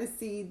starting to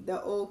see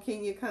the old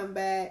Kenya come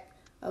back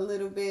a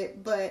little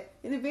bit. But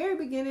in the very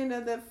beginning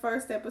of the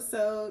first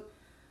episode,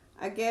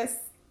 I guess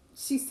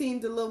she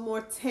seemed a little more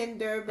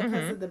tender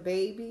because of the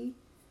baby.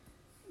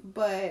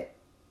 But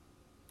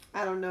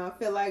I don't know. I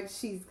feel like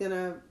she's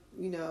gonna,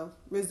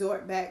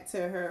 resort back to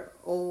her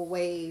old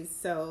ways.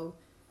 So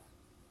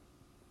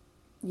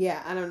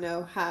yeah, I don't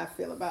know how I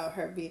feel about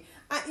her being.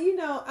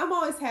 I'm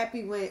always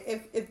happy when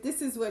if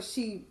this is what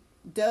she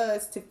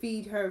does to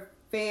feed her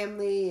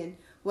family and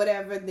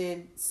whatever,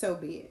 then so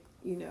be it.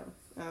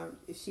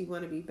 If she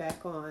want to be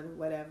back on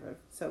whatever,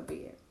 so be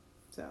it.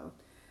 So,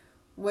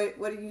 what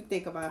do you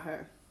think about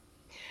her?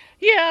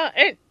 Yeah,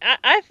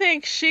 I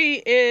think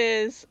she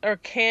is or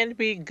can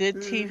be good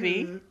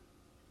TV. Mm-hmm.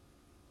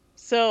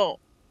 So,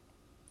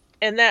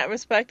 in that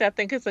respect, I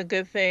think it's a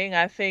good thing.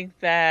 I think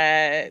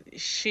that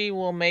she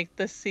will make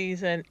the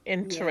season Yeah.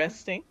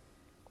 interesting,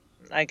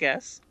 I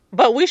guess.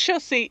 But we shall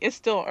see. It's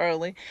still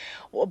early.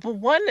 Well, but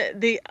one of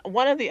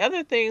the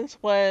other things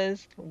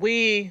was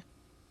we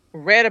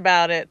read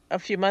about it a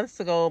few months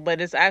ago, but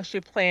it's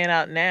actually playing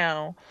out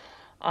now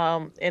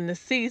in the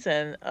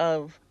season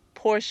of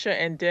Portia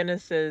and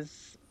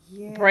Dennis's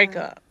Yeah.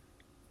 breakup.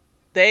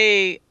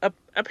 They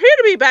appear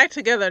to be back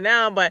together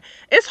now, but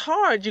it's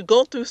hard. You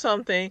go through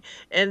something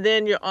and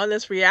then you're on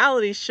this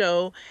reality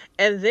show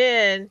and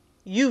then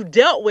you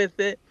dealt with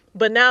it,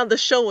 but now the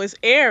show is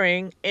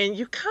airing and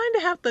you kind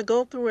of have to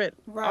go through it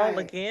all Right.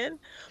 again.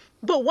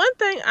 But one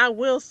thing I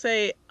will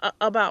say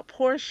about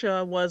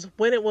Portia was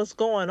when it was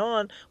going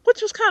on,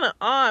 which was kind of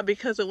odd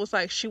because it was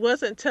like she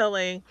wasn't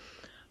telling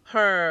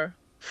her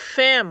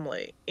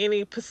family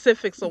any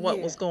specifics of what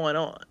was Yeah. going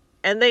on.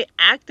 And they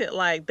acted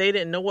like they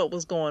didn't know what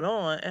was going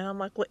on. And I'm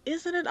like, well,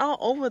 isn't it all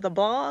over the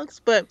blogs?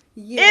 But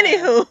Yeah.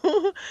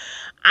 anywho,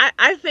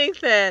 I think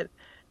that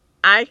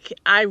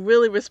I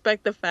really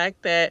respect the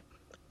fact that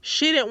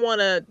she didn't want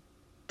to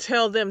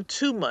tell them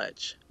too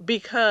much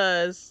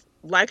because,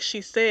 like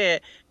she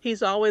said,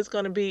 he's always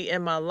going to be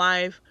in my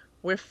life.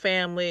 We're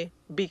family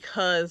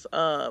because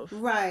of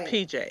Right.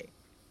 PJ.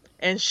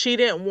 And she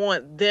didn't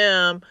want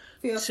them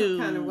Feel some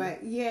kind of to way.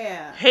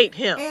 Yeah. hate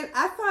him. And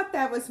I thought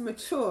that was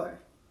mature.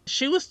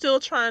 She was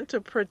still trying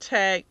to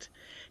protect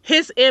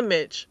his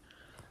image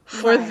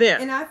for Right.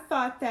 them. And I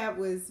thought that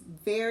was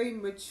very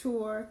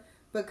mature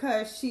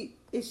because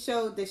it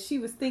showed that she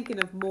was thinking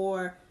of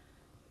more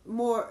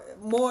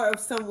of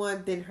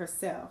someone than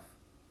herself.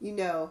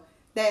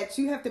 That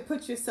you have to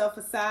put yourself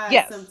aside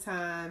Yes.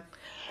 sometime,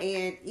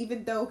 and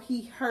even though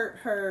he hurt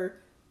her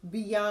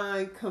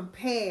beyond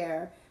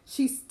compare,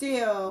 she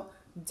still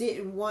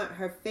didn't want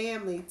her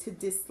family to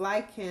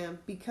dislike him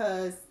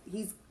because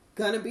he's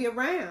gonna be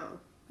around.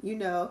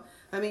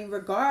 I mean,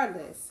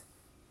 regardless.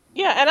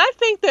 Yeah, and I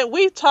think that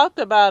we talked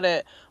about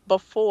it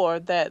before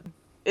that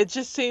it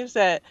just seems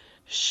that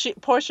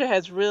Portia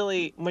has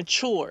really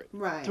matured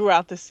Right.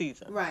 throughout the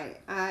season. Right.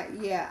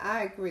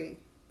 I agree.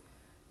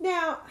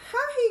 Now, how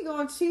he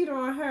gonna cheat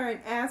on her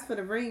and ask for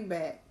the ring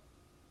back?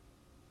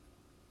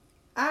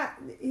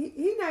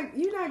 He not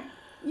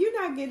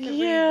you're not getting the ring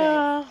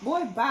Yeah. back.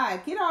 Boy, bye.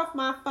 Get off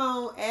my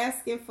phone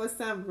asking for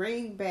some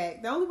ring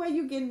back. The only way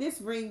you getting this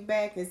ring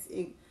back is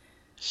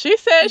She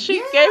said she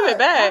gave it yeah, I'm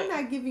back.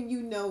 not giving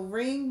you no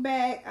ring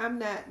back. I'm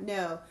not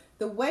no.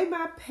 The way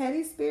my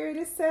petty spirit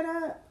is set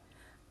up,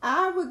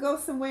 I would go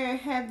somewhere and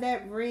have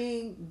that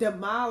ring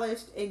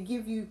demolished and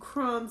give you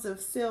crumbs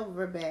of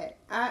silver back.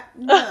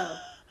 No,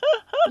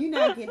 you're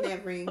not getting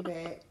that ring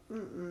back.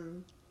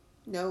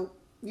 Nope.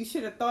 You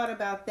should have thought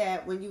about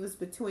that when you was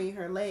between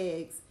her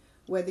legs,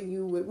 whether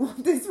you would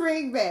want this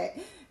ring back.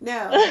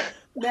 No,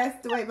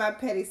 that's the way my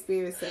petty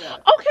spirit set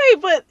up. Okay,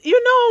 but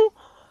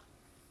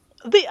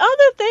the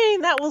other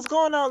thing that was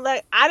going on,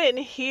 like I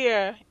didn't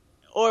hear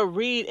or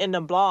read in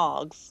the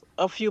blogs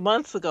a few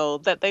months ago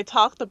that they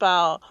talked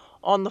about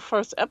on the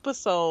first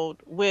episode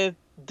with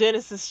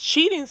Dennis's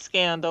cheating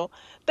scandal,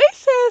 They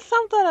said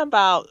something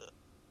about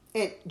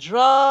And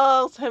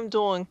drugs, him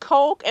doing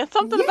coke, and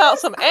something about yes,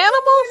 some I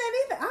didn't hear animals. that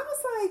either. I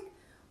was like,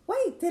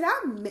 wait, did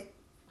I? I'm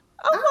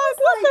I was like,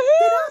 what like,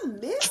 did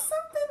the I miss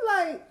something?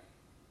 Like,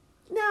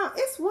 now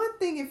it's one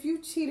thing if you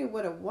cheated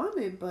with a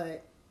woman,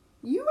 but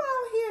you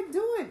out here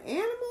doing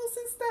animals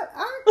and stuff.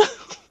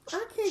 hell?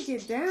 I can't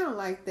get down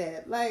like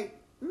that. Like,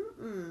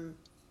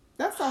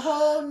 that's a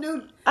whole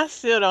new. I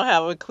still don't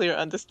have a clear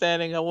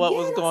understanding of what Yeah,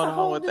 was that's going a on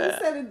whole with new that.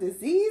 set of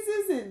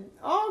diseases and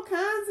all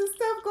kinds of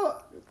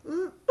stuff.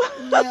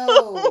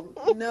 No,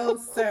 no,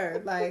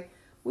 sir. Like,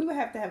 we would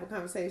have to have a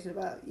conversation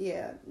about.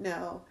 Yeah,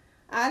 no,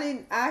 I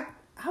didn't. I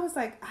was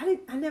like,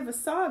 I never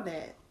saw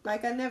that.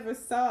 Like, I never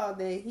saw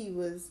that he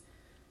was.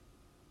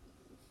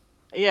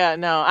 Yeah,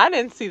 no, I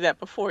didn't see that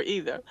before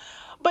either.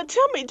 But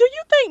tell me, do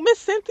you think Miss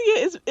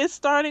Cynthia is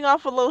starting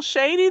off a little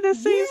shady this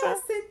Yeah, season?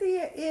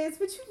 Cynthia is,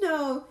 but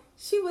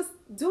she was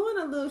doing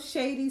a little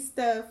shady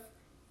stuff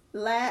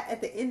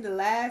at the end of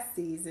last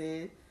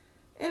season,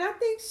 and I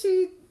think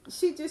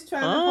she just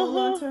trying to hold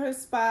on Uh-huh. to her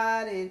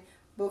spot, and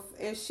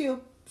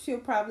she'll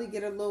probably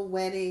get a little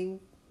wedding,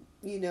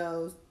 you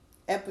know,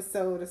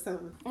 episode or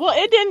something. Well,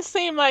 it didn't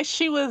seem like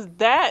she was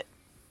that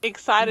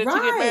excited to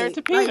get married Right,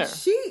 to like Peter.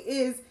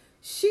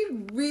 she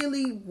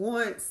really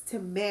wants to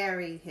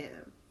marry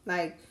him,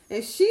 like,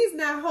 and she's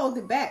not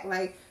holding back.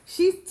 Like,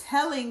 she's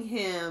telling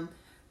him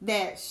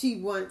that she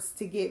wants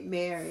to get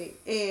married,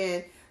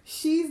 and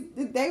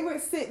they were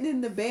sitting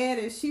in the bed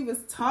and she was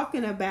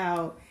talking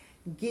about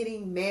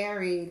getting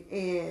married,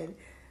 and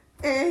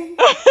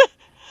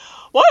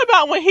What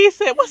about when he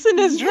said, "What's in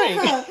this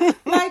drink?" yeah,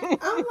 like,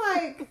 I'm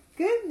like,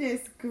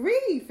 goodness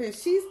grief. And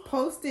she's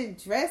posting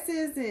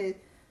dresses, and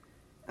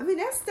I mean,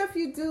 that's stuff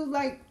you do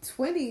like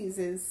 20s,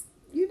 and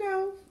you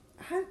know,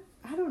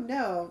 I don't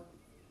know.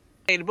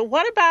 But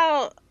what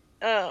about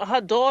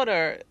her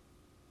daughter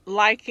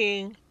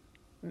liking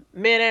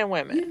men and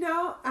women? You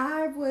know,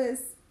 I was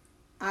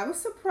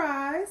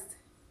surprised,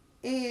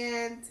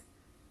 and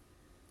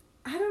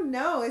I don't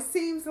know. It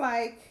seems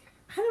like,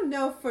 I don't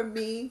know, for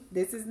me,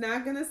 this is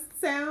not going to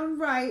sound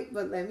right,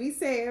 but let me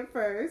say it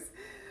first.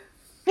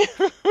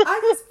 I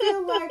just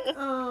feel like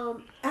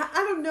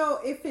I don't know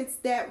if it's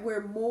that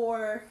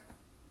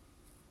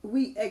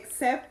we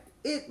accept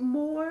it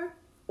more,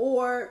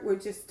 or we're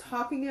just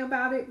talking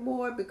about it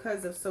more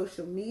because of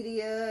social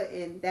media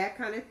and that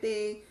kind of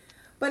thing.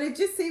 But it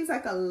just seems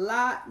like a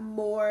lot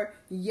more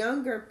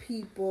younger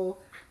people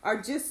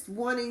are just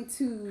wanting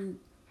to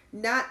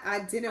not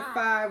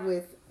identify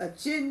with a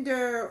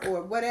gender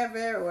or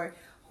whatever, or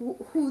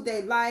who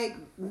they like,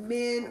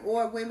 men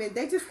or women.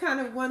 They just kind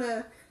of want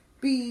to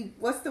be,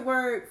 what's the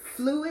word,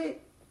 fluid,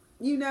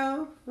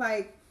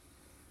 like.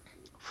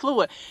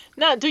 Fluid.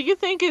 Now, do you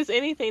think it's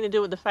anything to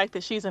do with the fact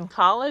that she's in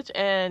college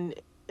and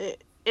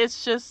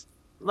it's just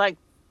like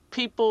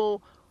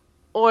people,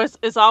 or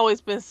it's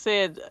always been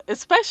said,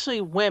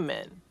 especially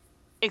women,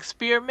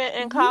 experiment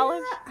in Yeah,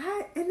 college?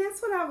 and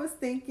that's what I was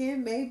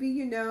thinking. Maybe,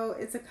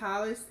 it's a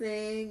college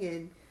thing,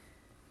 and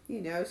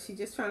she's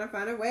just trying to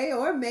find a way,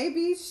 or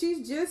maybe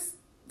she's just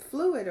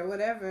fluid or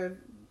whatever,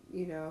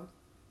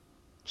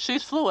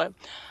 She's fluid.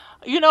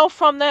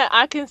 From that,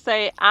 I can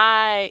say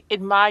I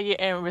admire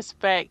and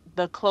respect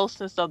the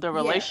closeness of the Yeah,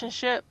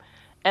 relationship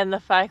and the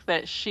fact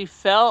that she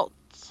felt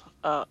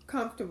uh,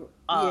 comfortable.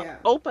 Yeah,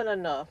 open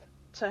enough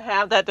to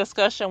have that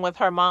discussion with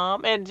her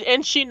mom,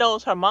 and she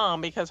knows her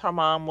mom because her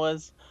mom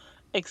was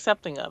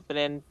accepting of it,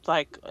 and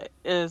like,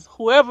 is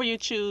whoever you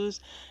choose,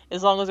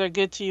 as long as they're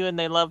good to you and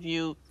they love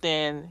you,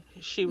 then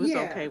she was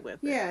yeah, okay with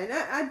it. yeah. And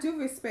I do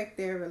respect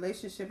their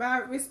relationship. I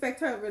respect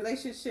her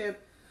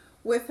relationship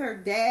with her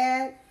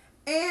dad.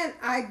 And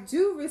I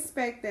do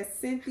respect that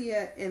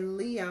Cynthia and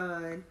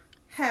Leon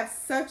have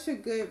such a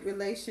good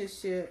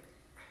relationship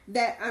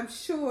that I'm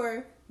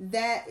sure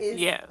that is a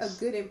Yes.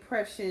 good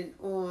impression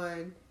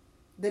on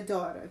the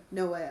daughter,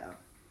 Noelle.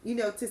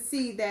 To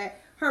see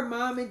that her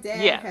mom and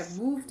dad have Yes.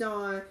 moved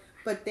on,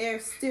 but they're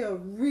still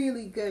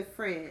really good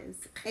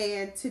friends.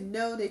 And to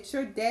know that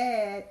your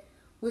dad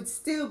would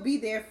still be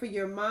there for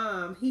your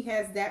mom, he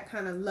has that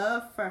kind of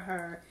love for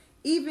her,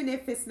 even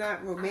if it's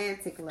not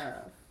romantic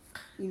love,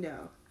 you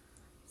know.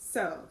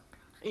 So,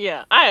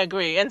 Yeah, I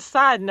agree. And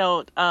side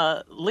note,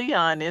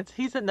 Leon is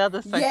he's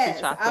another sexy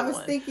yes, I chocolate was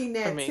one thinking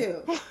for that me.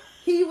 too.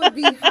 He would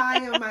be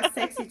high on my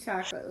sexy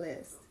chocolate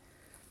list.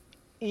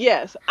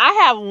 Yes, I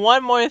have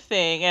one more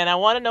thing, and I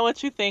want to know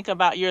what you think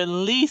about your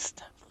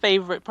least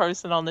favorite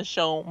person on the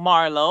show,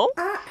 Marlo.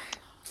 I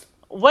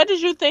What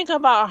did you think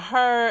about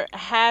her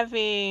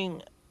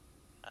having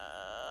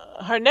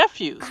her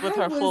nephews with I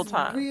her full was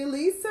time?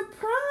 really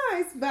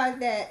surprised by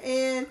that,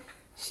 and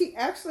she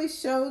actually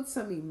showed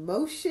some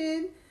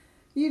emotion,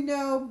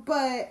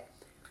 but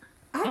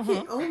I Hmm.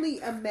 can only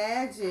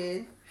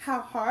imagine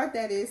how hard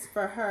that is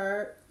for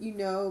her,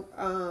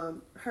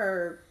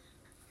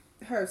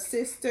 her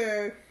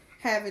sister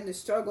having the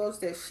struggles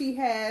that she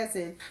has,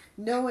 and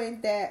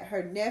knowing that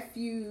her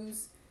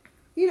nephews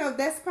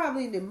that's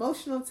probably an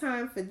emotional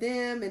time for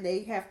them, and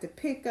they have to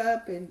pick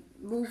up and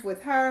move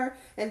with her.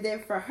 And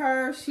then for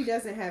her, she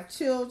doesn't have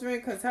children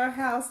because her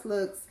house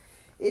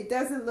it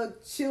doesn't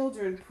look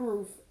children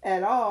proof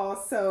at all.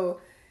 So,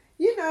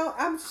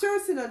 I'm sure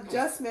it's an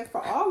adjustment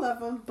for all of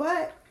them,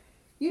 but,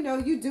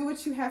 you do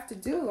what you have to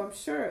do, I'm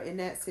sure, in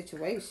that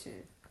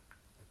situation.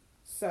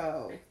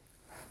 So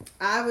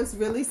I was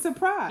really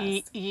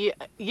surprised.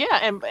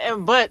 Yeah,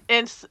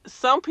 and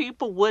some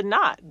people would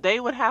not. They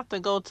would have to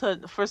go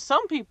to. For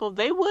some people,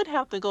 they would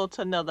have to go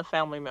to another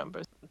family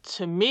member.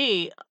 To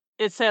me,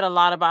 it said a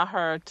lot about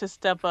her to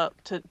step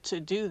up to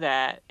do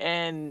that,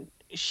 and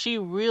she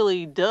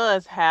really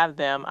does have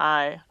them.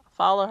 I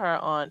follow her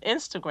on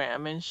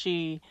Instagram, and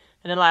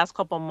in the last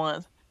couple of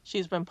months,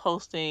 she's been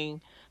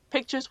posting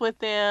pictures with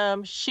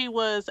them. She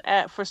was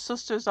at For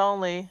Sisters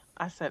Only.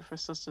 I said For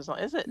Sisters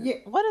Only. Is it? Yeah.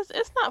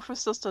 It's not For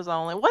Sisters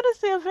Only. What is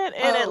the event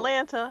in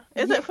Atlanta?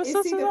 Is it For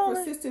Sisters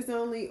Only? For Sisters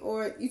Only,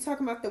 or you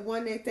talking about the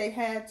one that they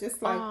had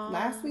just like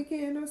last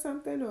weekend or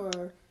something,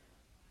 or?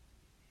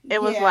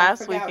 It was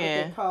last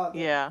weekend.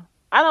 Yeah.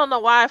 I don't know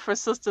why For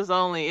Sisters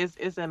Only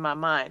is in my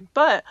mind.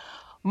 But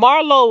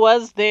Marlo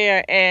was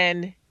there,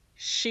 and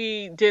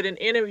she did an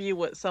interview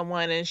with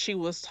someone, and she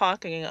was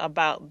talking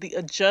about the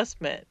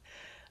adjustment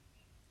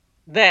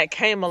that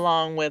came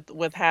along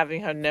with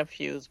having her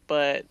nephews,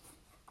 but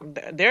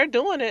they're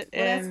doing it,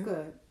 Well, and that's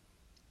good.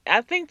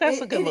 I think that's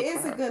a good look. It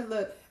is a good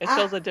look. It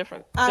shows a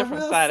different side of her. I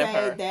will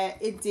say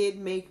that it did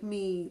make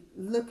me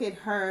look at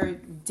her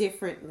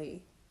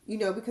differently,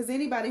 because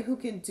anybody who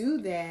can do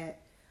that,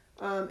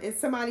 and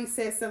somebody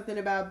said something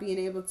about being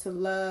able to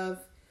love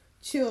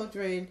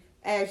children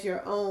as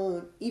your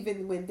own,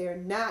 even when they're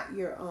not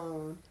your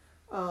own,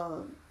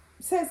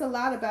 says a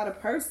lot about a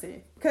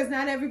person, because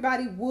not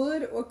everybody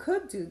would or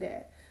could do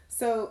that.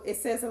 So it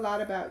says a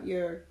lot about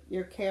your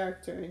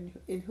character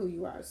and who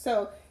you are.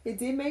 So it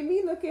did make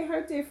me look at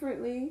her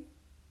differently.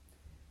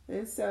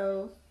 And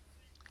so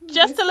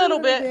just a little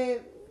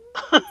bit.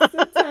 Just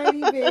a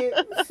tiny bit.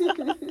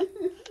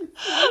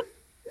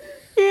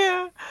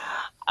 Yeah.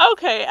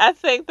 Okay, I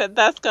think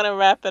that's going to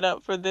wrap it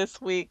up for this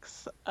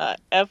week's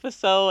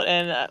episode,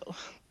 and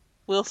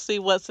we'll see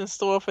what's in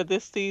store for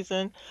this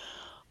season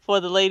for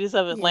the ladies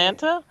of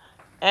Atlanta.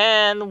 Yeah.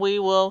 And we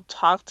will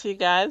talk to you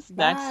guys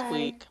next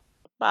week.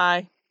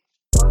 Bye.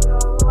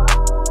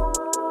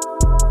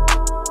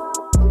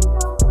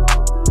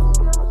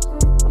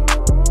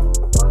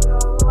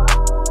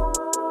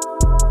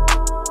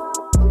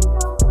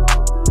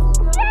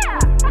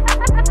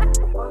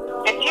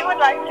 If you would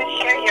like to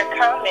share your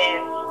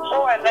comments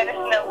or let us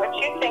know what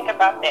you think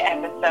about the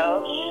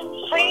episode,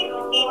 please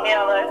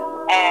email us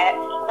at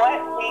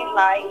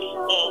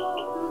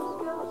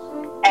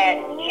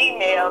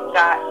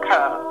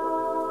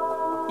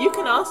whawelikeinc@gmail.com. You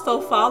can also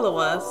follow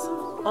us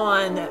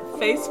on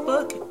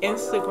Facebook,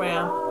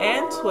 Instagram,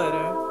 and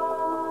Twitter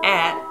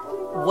at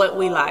What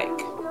We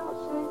Like.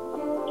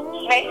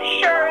 Make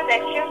sure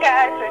that you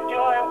guys are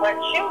doing what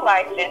you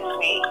like this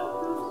week,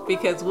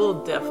 because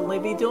we'll definitely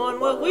be doing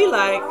what we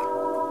like.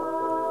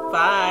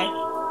 Bye.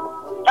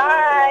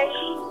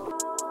 Bye.